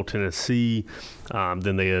beat Middle Tennessee.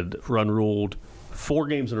 Then they had run-ruled 4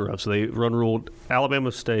 games in a row. So they run-ruled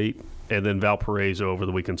Alabama State and then Valparaiso over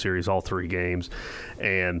the weekend series, all 3 games.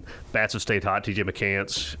 And bats have stayed hot. TJ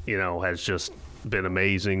McCants, has just been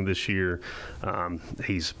amazing this year.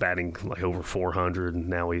 He's batting like over 400, and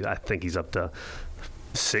now I think he's up to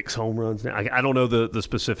 6 home runs now. I don't know the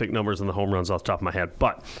specific numbers on the home runs off the top of my head,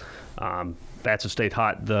 but bats have stayed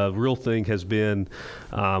hot. The real thing has been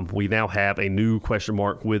we now have a new question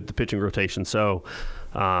mark with the pitching rotation. So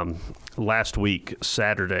last week,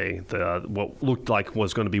 Saturday, what looked like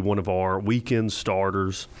was going to be one of our weekend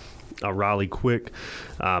starters, Riley Quick,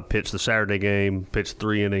 pitched the Saturday game, pitched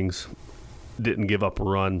 3 innings, didn't give up a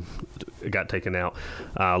run, got taken out.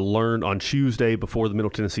 Learned on Tuesday before the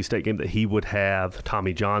Middle Tennessee State game that he would have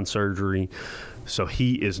Tommy John surgery. So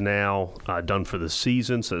he is now done for the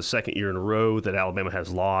season. So the second year in a row that Alabama has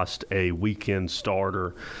lost a weekend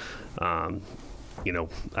starter. I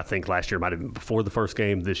think last year might have been before the first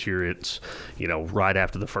game. This year it's, right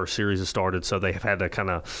after the first series has started. So they have had to kind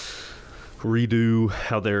of redo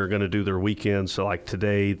how they're going to do their weekend. So like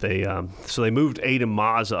today, they moved Aiden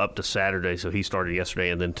Maza up to Saturday. So he started yesterday.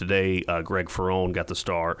 And then today, Greg Ferrone got the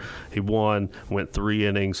start. He went 3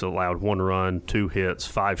 innings, allowed 1 run, 2 hits,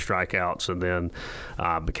 5 strikeouts, and then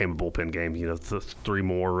became a bullpen game. The 3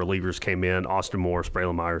 more relievers came in: Austin Morris,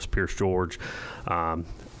 Braylon Myers, Pierce George.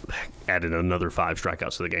 Added another 5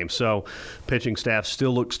 strikeouts to the game. So pitching staff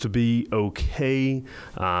still looks to be okay,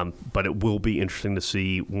 but it will be interesting to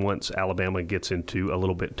see once Alabama gets into a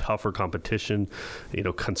little bit tougher competition,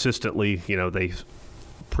 consistently, they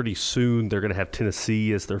pretty soon they're going to have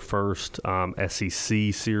Tennessee as their first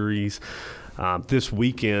SEC series. This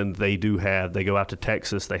weekend they go out to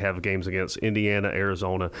Texas. They have games against Indiana,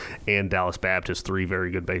 Arizona, and Dallas Baptist, 3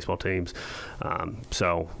 very good baseball teams.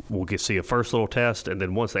 So we'll see a first little test, and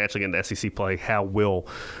then once they actually get into SEC play, how will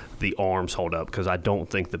the arms hold up? Because I don't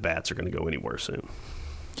think the bats are going to go anywhere soon.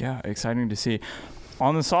 Yeah, exciting to see.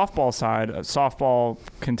 On the softball side, softball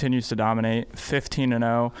continues to dominate,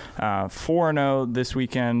 15-0, 4-0 this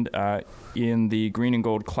weekend in the Green and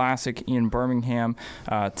Gold Classic in Birmingham.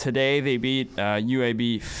 Today they beat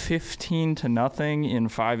UAB 15-0 in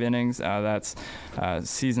 5 innings. That's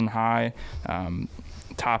season high,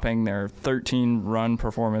 topping their 13-run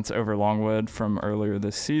performance over Longwood from earlier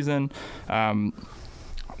this season.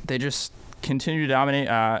 They just continue to dominate.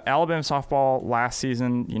 Alabama softball last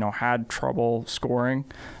season, had trouble scoring.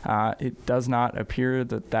 It does not appear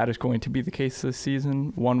that is going to be the case this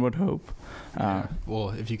season, one would hope. Well,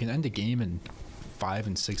 if you can end a game in 5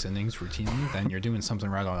 and 6 innings routinely, then you're doing something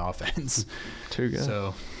right on offense. Too good.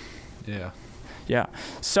 So, yeah. Yeah.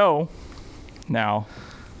 So, now,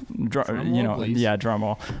 drum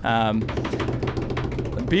roll.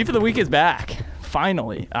 Beef of the week is back.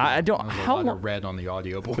 Finally, I don't. How long? Red on the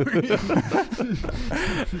audio board.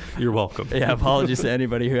 You're welcome. Yeah, apologies to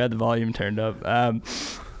anybody who had the volume turned up.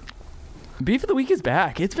 Beef of the week is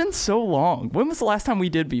back. It's been so long. When was the last time we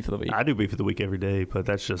did Beef of the Week? I do Beef of the Week every day, but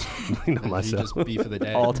that's just myself. You just Beef of the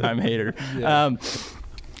day. All-time hater. Yeah.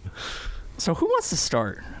 So who wants to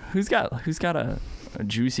start? Who's got a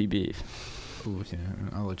juicy beef? Ooh, yeah.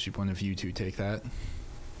 I'll let one of you two take that.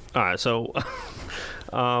 All right. So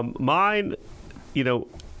mine.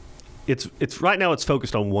 It's right now it's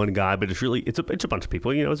focused on one guy, but it's a bunch of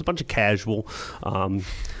people. It's a bunch of casual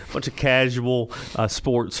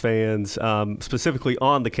sports fans, specifically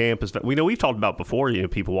on the campus. We've talked about before.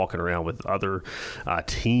 People walking around with other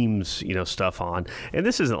teams, stuff on, and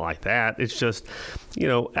this isn't like that. It's just,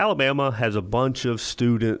 Alabama has a bunch of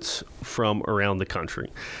students from around the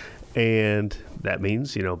country. And that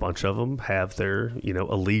means, a bunch of them have their,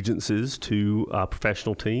 allegiances to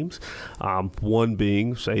professional teams, one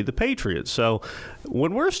being, say, the Patriots. So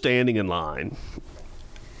when we're standing in line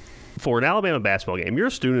for an Alabama basketball game, you're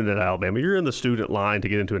a student at Alabama, you're in the student line to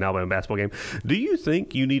get into an Alabama basketball game. Do you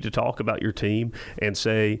think you need to talk about your team and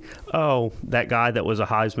say, oh, that guy that was a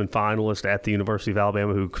Heisman finalist at the University of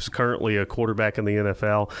Alabama who's currently a quarterback in the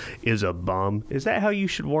NFL is a bum? Is that how you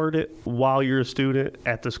should word it while you're a student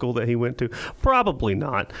at the school that he went to? Probably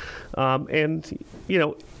not. I'm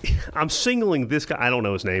singling this guy. I don't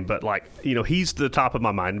know his name, but he's the top of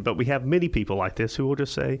my mind. But we have many people like this who will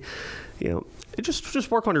just say, just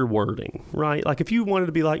work on your wording, right? Like if you wanted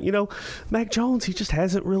to be like, Mac Jones, he just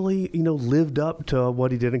hasn't really, lived up to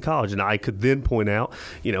what he did in college. And I could then point out,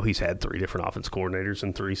 he's had 3 different offensive coordinators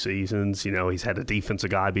in 3 seasons. He's had a defensive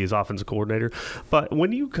guy be his offensive coordinator. But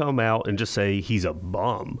when you come out and just say he's a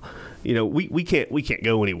bum, we can't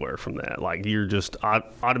go anywhere from that. Like you're just I'm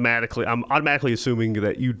automatically assuming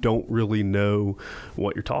that you don't really know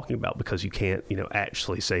what you're talking about because you can't,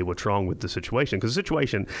 actually say what's wrong with the situation, because the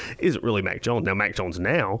situation isn't really Mac Jones. Now, Mac Jones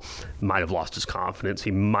might have lost his confidence.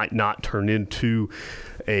 He might not turn into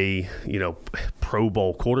a, Pro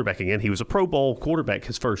Bowl quarterback again. He was a Pro Bowl quarterback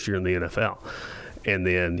his first year in the NFL. And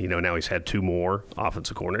then, now he's had 2 more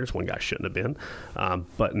offensive coordinators. One guy shouldn't have been.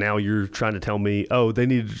 But now you're trying to tell me,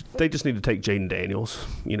 they just need to take Jaden Daniels,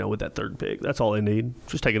 with that 3rd pick. That's all they need.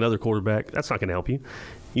 Just take another quarterback. That's not going to help you.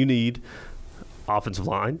 You need offensive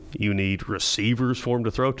line. You need receivers for him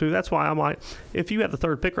to throw to. That's why I'm like, if you have the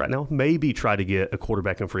 3rd pick right now, maybe try to get a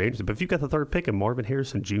quarterback in free agency. But if you've got the 3rd pick and Marvin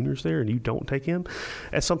Harrison Jr.'s there and you don't take him,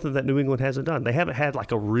 that's something that New England hasn't done. They haven't had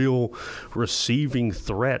like a real receiving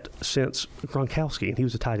threat since Gronkowski, and he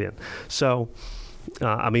was a tight end. So,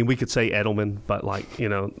 we could say Edelman, but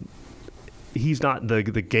he's not the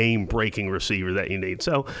game-breaking receiver that you need.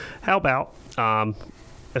 So how about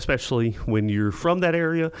especially when you're from that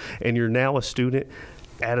area and you're now a student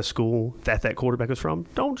at a school that quarterback is from,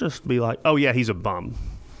 don't just be like, oh, yeah, he's a bum.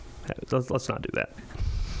 Let's not do that.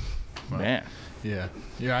 Man. Yeah,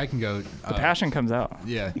 I can go. The passion comes out.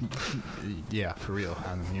 Yeah, for real.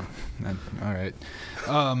 All right.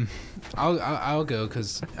 I'll go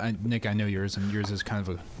because, Nick, I know yours, and yours is kind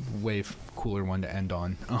of a way cooler one to end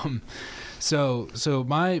on. So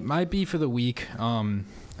my beef of the week,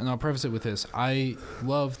 and I'll preface it with this. I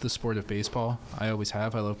love the sport of baseball. I always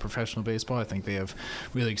have. I love professional baseball. I think they have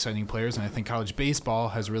really exciting players, and I think college baseball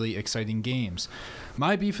has really exciting games.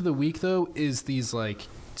 My beef of the week, though, is these,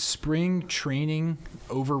 spring training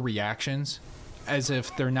overreactions as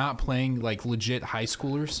if they're not playing, legit high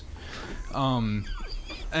schoolers.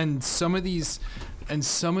 And some of these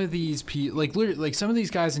literally, some of these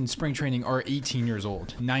guys in spring training are 18 years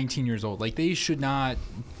old, 19 years old. They should not,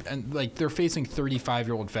 and they're facing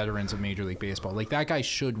 35-year-old veterans of Major League Baseball. That guy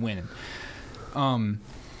should win.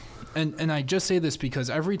 And I just say this because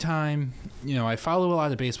every time, I follow a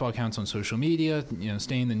lot of baseball accounts on social media,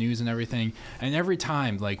 stay in the news and everything. And every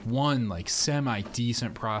time, one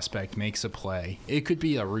semi-decent prospect makes a play, it could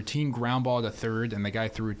be a routine ground ball to 3rd and the guy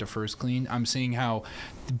threw it to 1st clean. I'm seeing how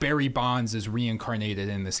Barry Bonds is reincarnated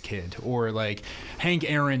in this kid. Or, Hank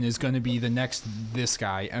Aaron is going to be the next this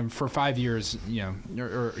guy. And for 5 years,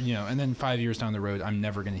 and then 5 years down the road, I'm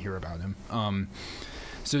never going to hear about him.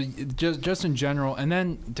 So just in general, and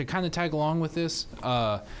then to kind of tag along with this,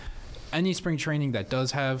 any spring training that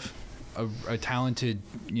does have a talented,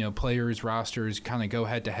 players, rosters kind of go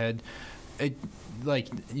head to head. I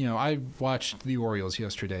watched the Orioles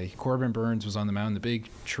yesterday. Corbin Burns was on the mound, the big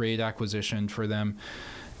trade acquisition for them.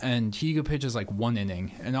 And he pitches 1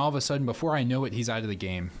 inning, and all of a sudden, before I know it, he's out of the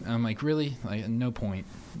game. And I'm like, really? No point.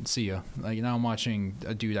 See ya. Now I'm watching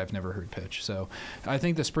a dude I've never heard pitch. So I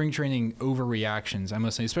think the spring training overreactions, I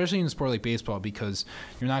must say, especially in a sport like baseball, because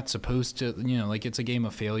you're not supposed to, it's a game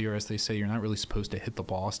of failure, as they say. You're not really supposed to hit the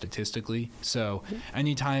ball statistically. So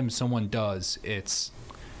anytime someone does, it's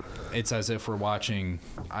as if we're watching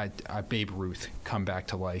Babe Ruth come back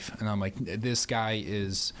to life. And I'm like, this guy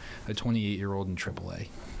is a 28-year-old in AAA.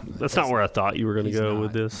 That's not where I thought you were going to go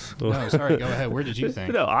with this. No, sorry. Go ahead. Where did you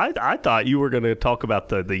think? No, I thought you were going to talk about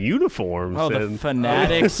the uniforms. Oh, the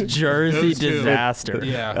Fanatics jersey disaster.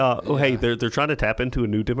 Yeah. Hey, they're trying to tap into a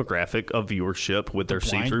new demographic of viewership with their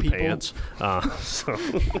see-through pants.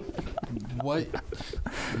 What?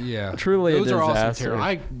 Yeah. Truly those a disaster. are also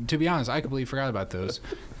terrible. To be honest, I completely forgot about those.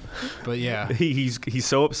 But yeah, he's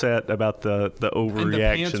so upset about the overreactions. And the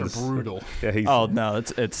pants are brutal. Yeah,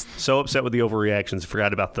 it's so upset with the overreactions.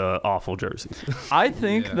 Forgot about the awful jerseys. I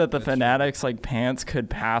think that the Fanatics pants could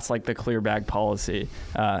pass the clear bag policy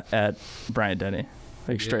at Bryant Denny,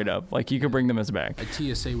 straight up. You could bring them as a bag. A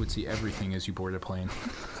TSA would see everything as you board a plane.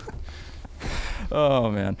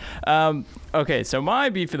 Oh man. Okay, so my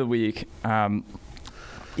beef of the week.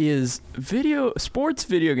 Is sports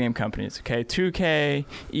video game companies, okay, 2K,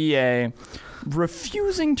 EA,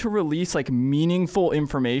 refusing to release meaningful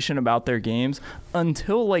information about their games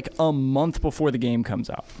until a month before the game comes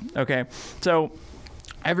out. Okay, so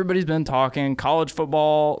everybody's been talking college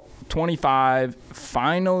football 25.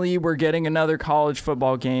 Finally, we're getting another college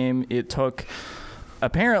football game.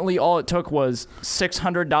 Apparently, all it took was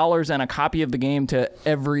 $600 and a copy of the game to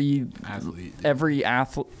every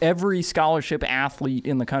scholarship athlete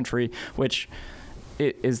in the country. Which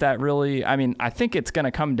is that really? I think it's going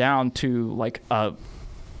to come down to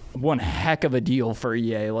one heck of a deal for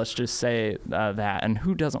EA. Let's just say that. And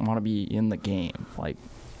who doesn't want to be in the game?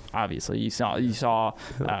 Obviously, you saw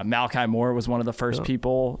Malachi Moore was one of the first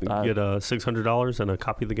people. Get $600 and a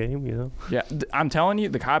copy of the game. Yeah, I'm telling you,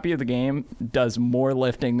 the copy of the game does more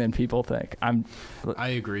lifting than people think. I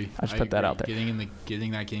agree. I just put that out there.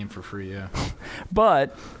 Getting that game for free, yeah.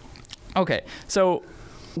 But okay, so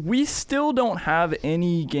we still don't have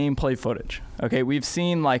any gameplay footage. Okay, we've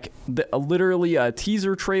seen like literally a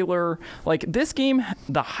teaser trailer. Like this game,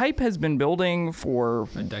 the hype has been building for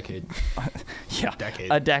a decade.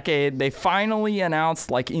 A decade. They finally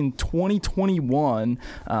announced like in 2021,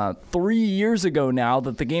 3 years ago now,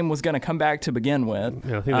 that the game was going to come back to begin with.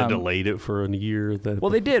 Yeah, I think they delayed it for a year.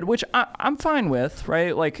 Well, they did, which I'm fine with,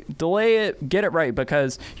 right? Like, delay it, get it right,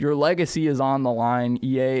 because your legacy is on the line.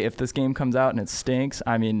 EA, if this game comes out and it stinks,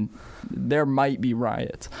 I mean, there might be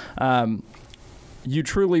riots. You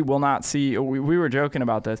truly will not see. We were joking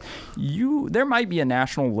about this. There might be a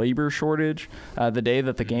national labor shortage the day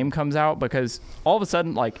that the game comes out, because all of a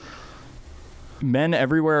sudden, like, men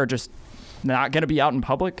everywhere are just not going to be out in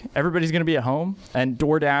public. Everybody's going to be at home, and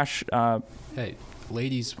DoorDash. Hey,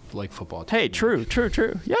 ladies like football. Hey, true.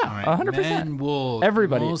 Yeah, right. 100%. Men will.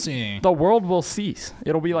 Everybody. We'll see. The world will cease.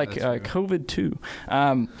 It'll be like COVID 2.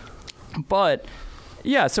 But.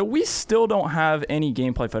 Yeah, so we still don't have any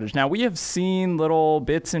gameplay footage. Now, we have seen little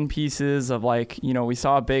bits and pieces of, like, we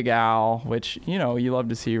saw Big Al, which, you love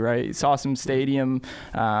to see, right? You saw some stadium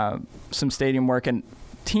work, and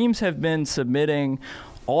teams have been submitting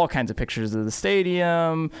all kinds of pictures of the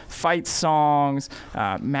stadium, fight songs,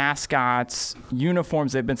 mascots,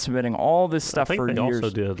 uniforms. They've been submitting all this stuff for years. I think they also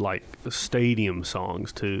did like stadium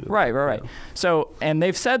songs too. Right. Yeah. So, and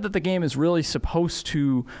they've said that the game is really supposed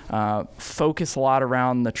to focus a lot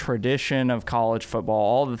around the tradition of college football,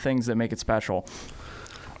 all the things that make it special.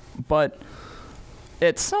 But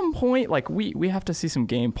at some point, like, we have to see some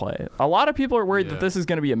gameplay. A lot of people are worried that this is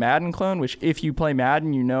going to be a Madden clone, which, if you play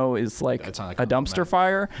Madden, is like a dumpster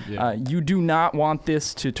fire. Yeah. You do not want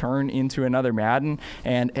this to turn into another Madden.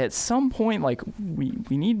 And at some point, like, we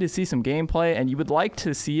need to see some gameplay, and you would like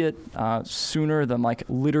to see it sooner than, like,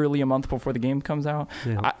 literally a month before the game comes out.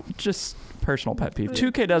 Yeah. Just personal pet peeve.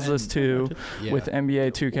 2K does this too with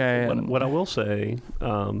NBA 2K. What I will say,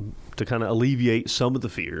 to kind of alleviate some of the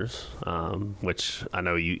fears, which I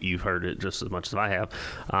know you've heard it just as much as I have.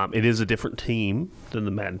 It is a different team than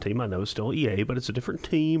the Madden team. I know it's still EA, but it's a different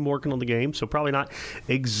team working on the game, so probably not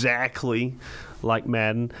exactly like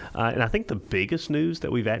Madden. And I think the biggest news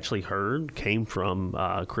that we've actually heard came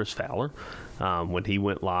from Chris Fowler. When he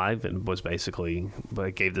went live and was basically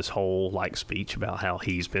gave this whole speech about how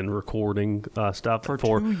he's been recording stuff for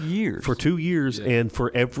 2 years. For 2 years, and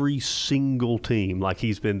for every single team, like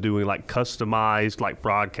he's been doing customized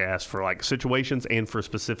broadcasts for situations and for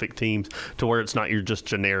specific teams, to where it's not your just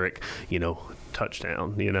generic,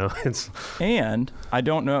 touchdown. And I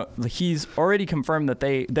don't know. He's already confirmed that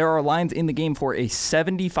there are lines in the game for a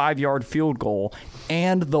 75-yard field goal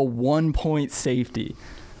and the 1-point safety.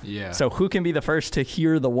 Yeah. So who can be the first to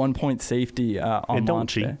hear the 1-point safety on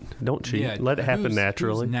launch day? Don't cheat. Yeah, let it happen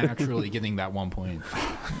naturally. Who's naturally getting that 1 point?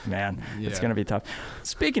 Man, it's going to be tough.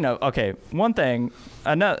 Speaking of, one thing,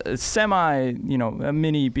 a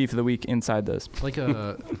mini beef of the week inside this. Like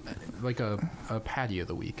a patty of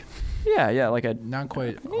the week. Yeah, like a not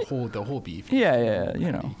quite the whole beef. Yeah,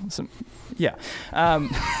 I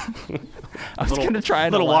was going to try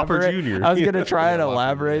and elaborate. I was going to try and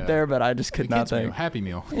elaborate there, but I just could not think. Meal, Happy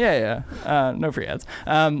Meal. Yeah. No free ads.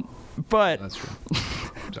 But that's true.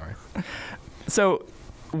 Sorry. So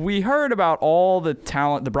we heard about all the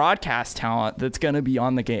talent, the broadcast talent that's going to be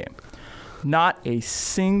on the game. Not a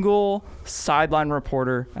single sideline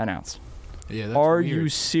reporter announced. Yeah, that's Are weird. you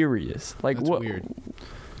serious? That's weird.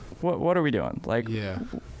 What are we doing?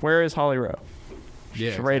 Where is Holly Rowe?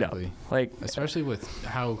 Yeah, straight exactly. up. Especially with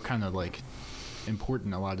how kind of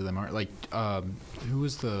important a lot of them are. Who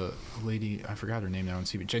was the lady? I forgot her name now.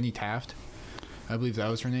 But Jenny Taft, I believe that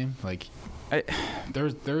was her name.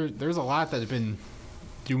 There's a lot that have been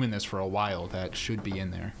doing this for a while that should be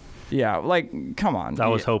in there. Yeah, come on. I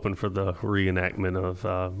was hoping for the reenactment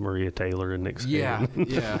of Maria Taylor and Nick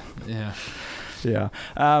Saban. Yeah.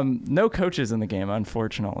 No coaches in the game,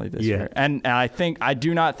 unfortunately, this year. And I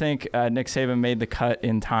do not think Nick Saban made the cut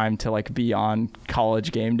in time to be on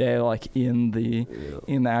College game day, in the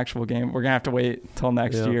actual game. We're gonna have to wait till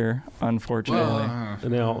next year, unfortunately.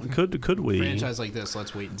 Now, could we franchise like this?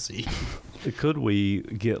 Let's wait and see. Could we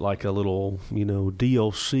get a little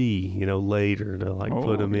DLC later to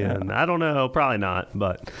put them in? I don't know, probably not,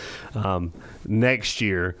 but next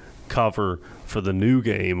year cover for the new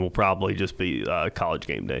game will probably just be College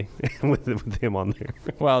game day with him on there.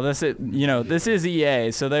 Well, this is EA,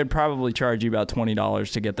 so they'd probably charge you about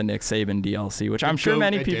 $20 to get the Nick Saban DLC, which I'm sure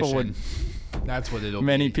many people would. That's what it'll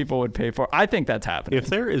Many people would pay for. I think that's happening. If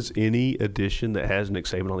there is any edition that has Nick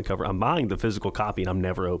Saban on the cover, I'm buying the physical copy and I'm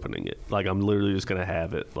never opening it. I'm literally just going to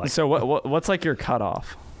have it. So what's your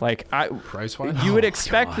cutoff? Like Price-wise? you would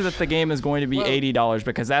expect that the game is going to be $80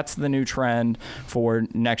 because that's the new trend for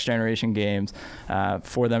next generation games,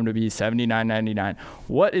 for them to be $79.99.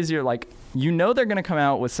 What is your they're going to come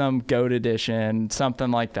out with some GOAT edition,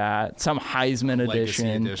 something like that, some Heisman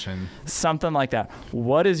edition, something like that.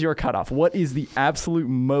 What is your cutoff? What is the absolute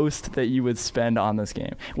most that you would spend on this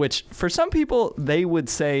game? Which for some people, they would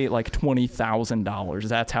say like $20,000.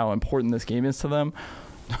 That's how important this game is to them.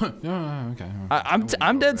 Okay.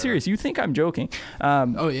 I'm dead serious. You think I'm joking?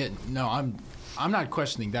 Oh yeah, no, I'm not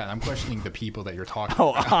questioning that. I'm questioning the people that you're talking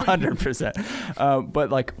about. 100%. But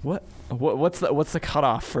like, what's the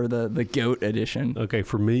cutoff for the GOAT edition? Okay,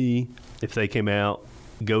 for me, if they came out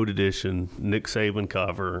GOAT edition, Nick Saban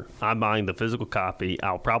cover, I'm buying the physical copy.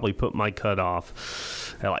 I'll probably put my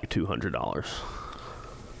cutoff at like $200.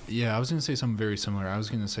 Yeah, I was gonna say something very similar. I was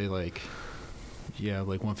gonna say like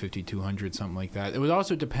 150, 200, something like that. It would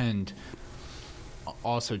also depend.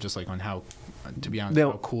 Also, just like on how, to be honest,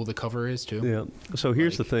 how cool the cover is too. Yeah. So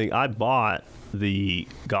here's the thing: I bought the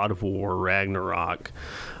God of War Ragnarok,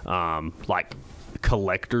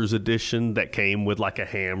 collector's edition that came with like a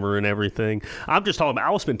hammer and everything. I'm just talking about.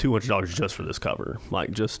 I will spend $200 just for this cover,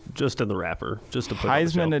 like just in the wrapper, just to put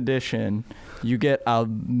Heisman edition. You get a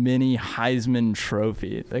mini Heisman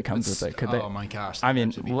trophy that comes with it. My gosh! I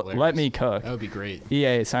mean, let me cook. That would be great.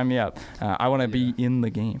 EA, sign me up. I want to be in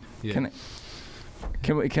the game. Yeah.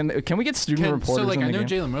 Can we get student reporters? So like in the I know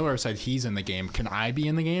game? Jalen Miller said he's in the game. Can I be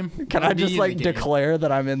in the game? Can I just declare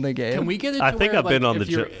that I'm in the game? Can we get it? I think I've been on the.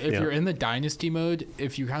 If you're in the dynasty mode,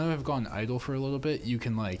 if you kind of have gone idle for a little bit, you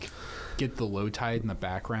can get the Low Tide in the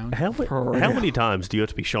background. How many times do you have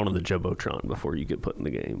to be shown on the Jumbotron before you get put in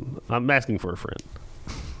the game? I'm asking for a friend.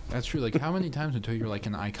 That's true. Like how many times until you're like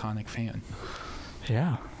an iconic fan?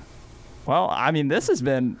 Yeah. Well, I mean, this has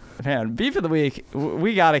been, Beef of the Week.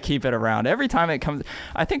 We got to keep it around. Every time it comes,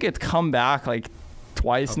 I think it's come back like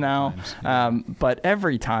twice now. But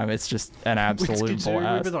every time it's just an absolute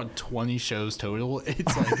blast. We've been on 20 shows total.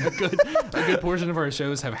 It's like a good portion of our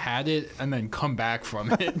shows have had it and then come back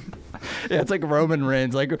from it. Yeah, it's like Roman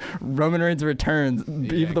Reigns. Like Roman Reigns returns.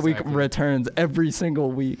 Beef of the Week returns every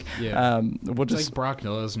single week. Yeah. It's like Brock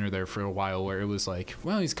Lesnar there for a while where it was like,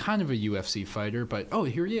 well, he's kind of a UFC fighter, but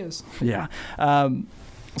here he is. Yeah.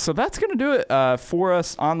 So that's going to do it for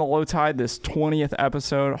us on the Low Tide, this 20th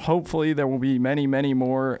episode. Hopefully there will be many, many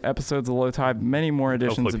more episodes of Low Tide, many more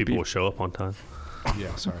editions. Hopefully people will show up on time.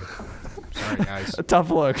 Yeah, sorry. Sorry, guys. A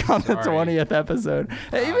tough look on the 20th episode.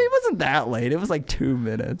 It wasn't that late. It was like 2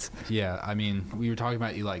 minutes. Yeah, I mean, we were talking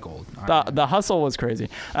about Eli Gold. The hustle was crazy.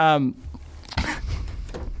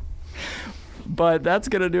 But that's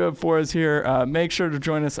going to do it for us here. Make sure to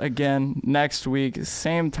join us again next week,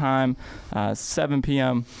 same time, 7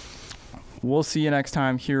 p.m. We'll see you next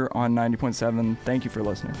time here on 90.7. Thank you for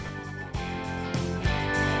listening.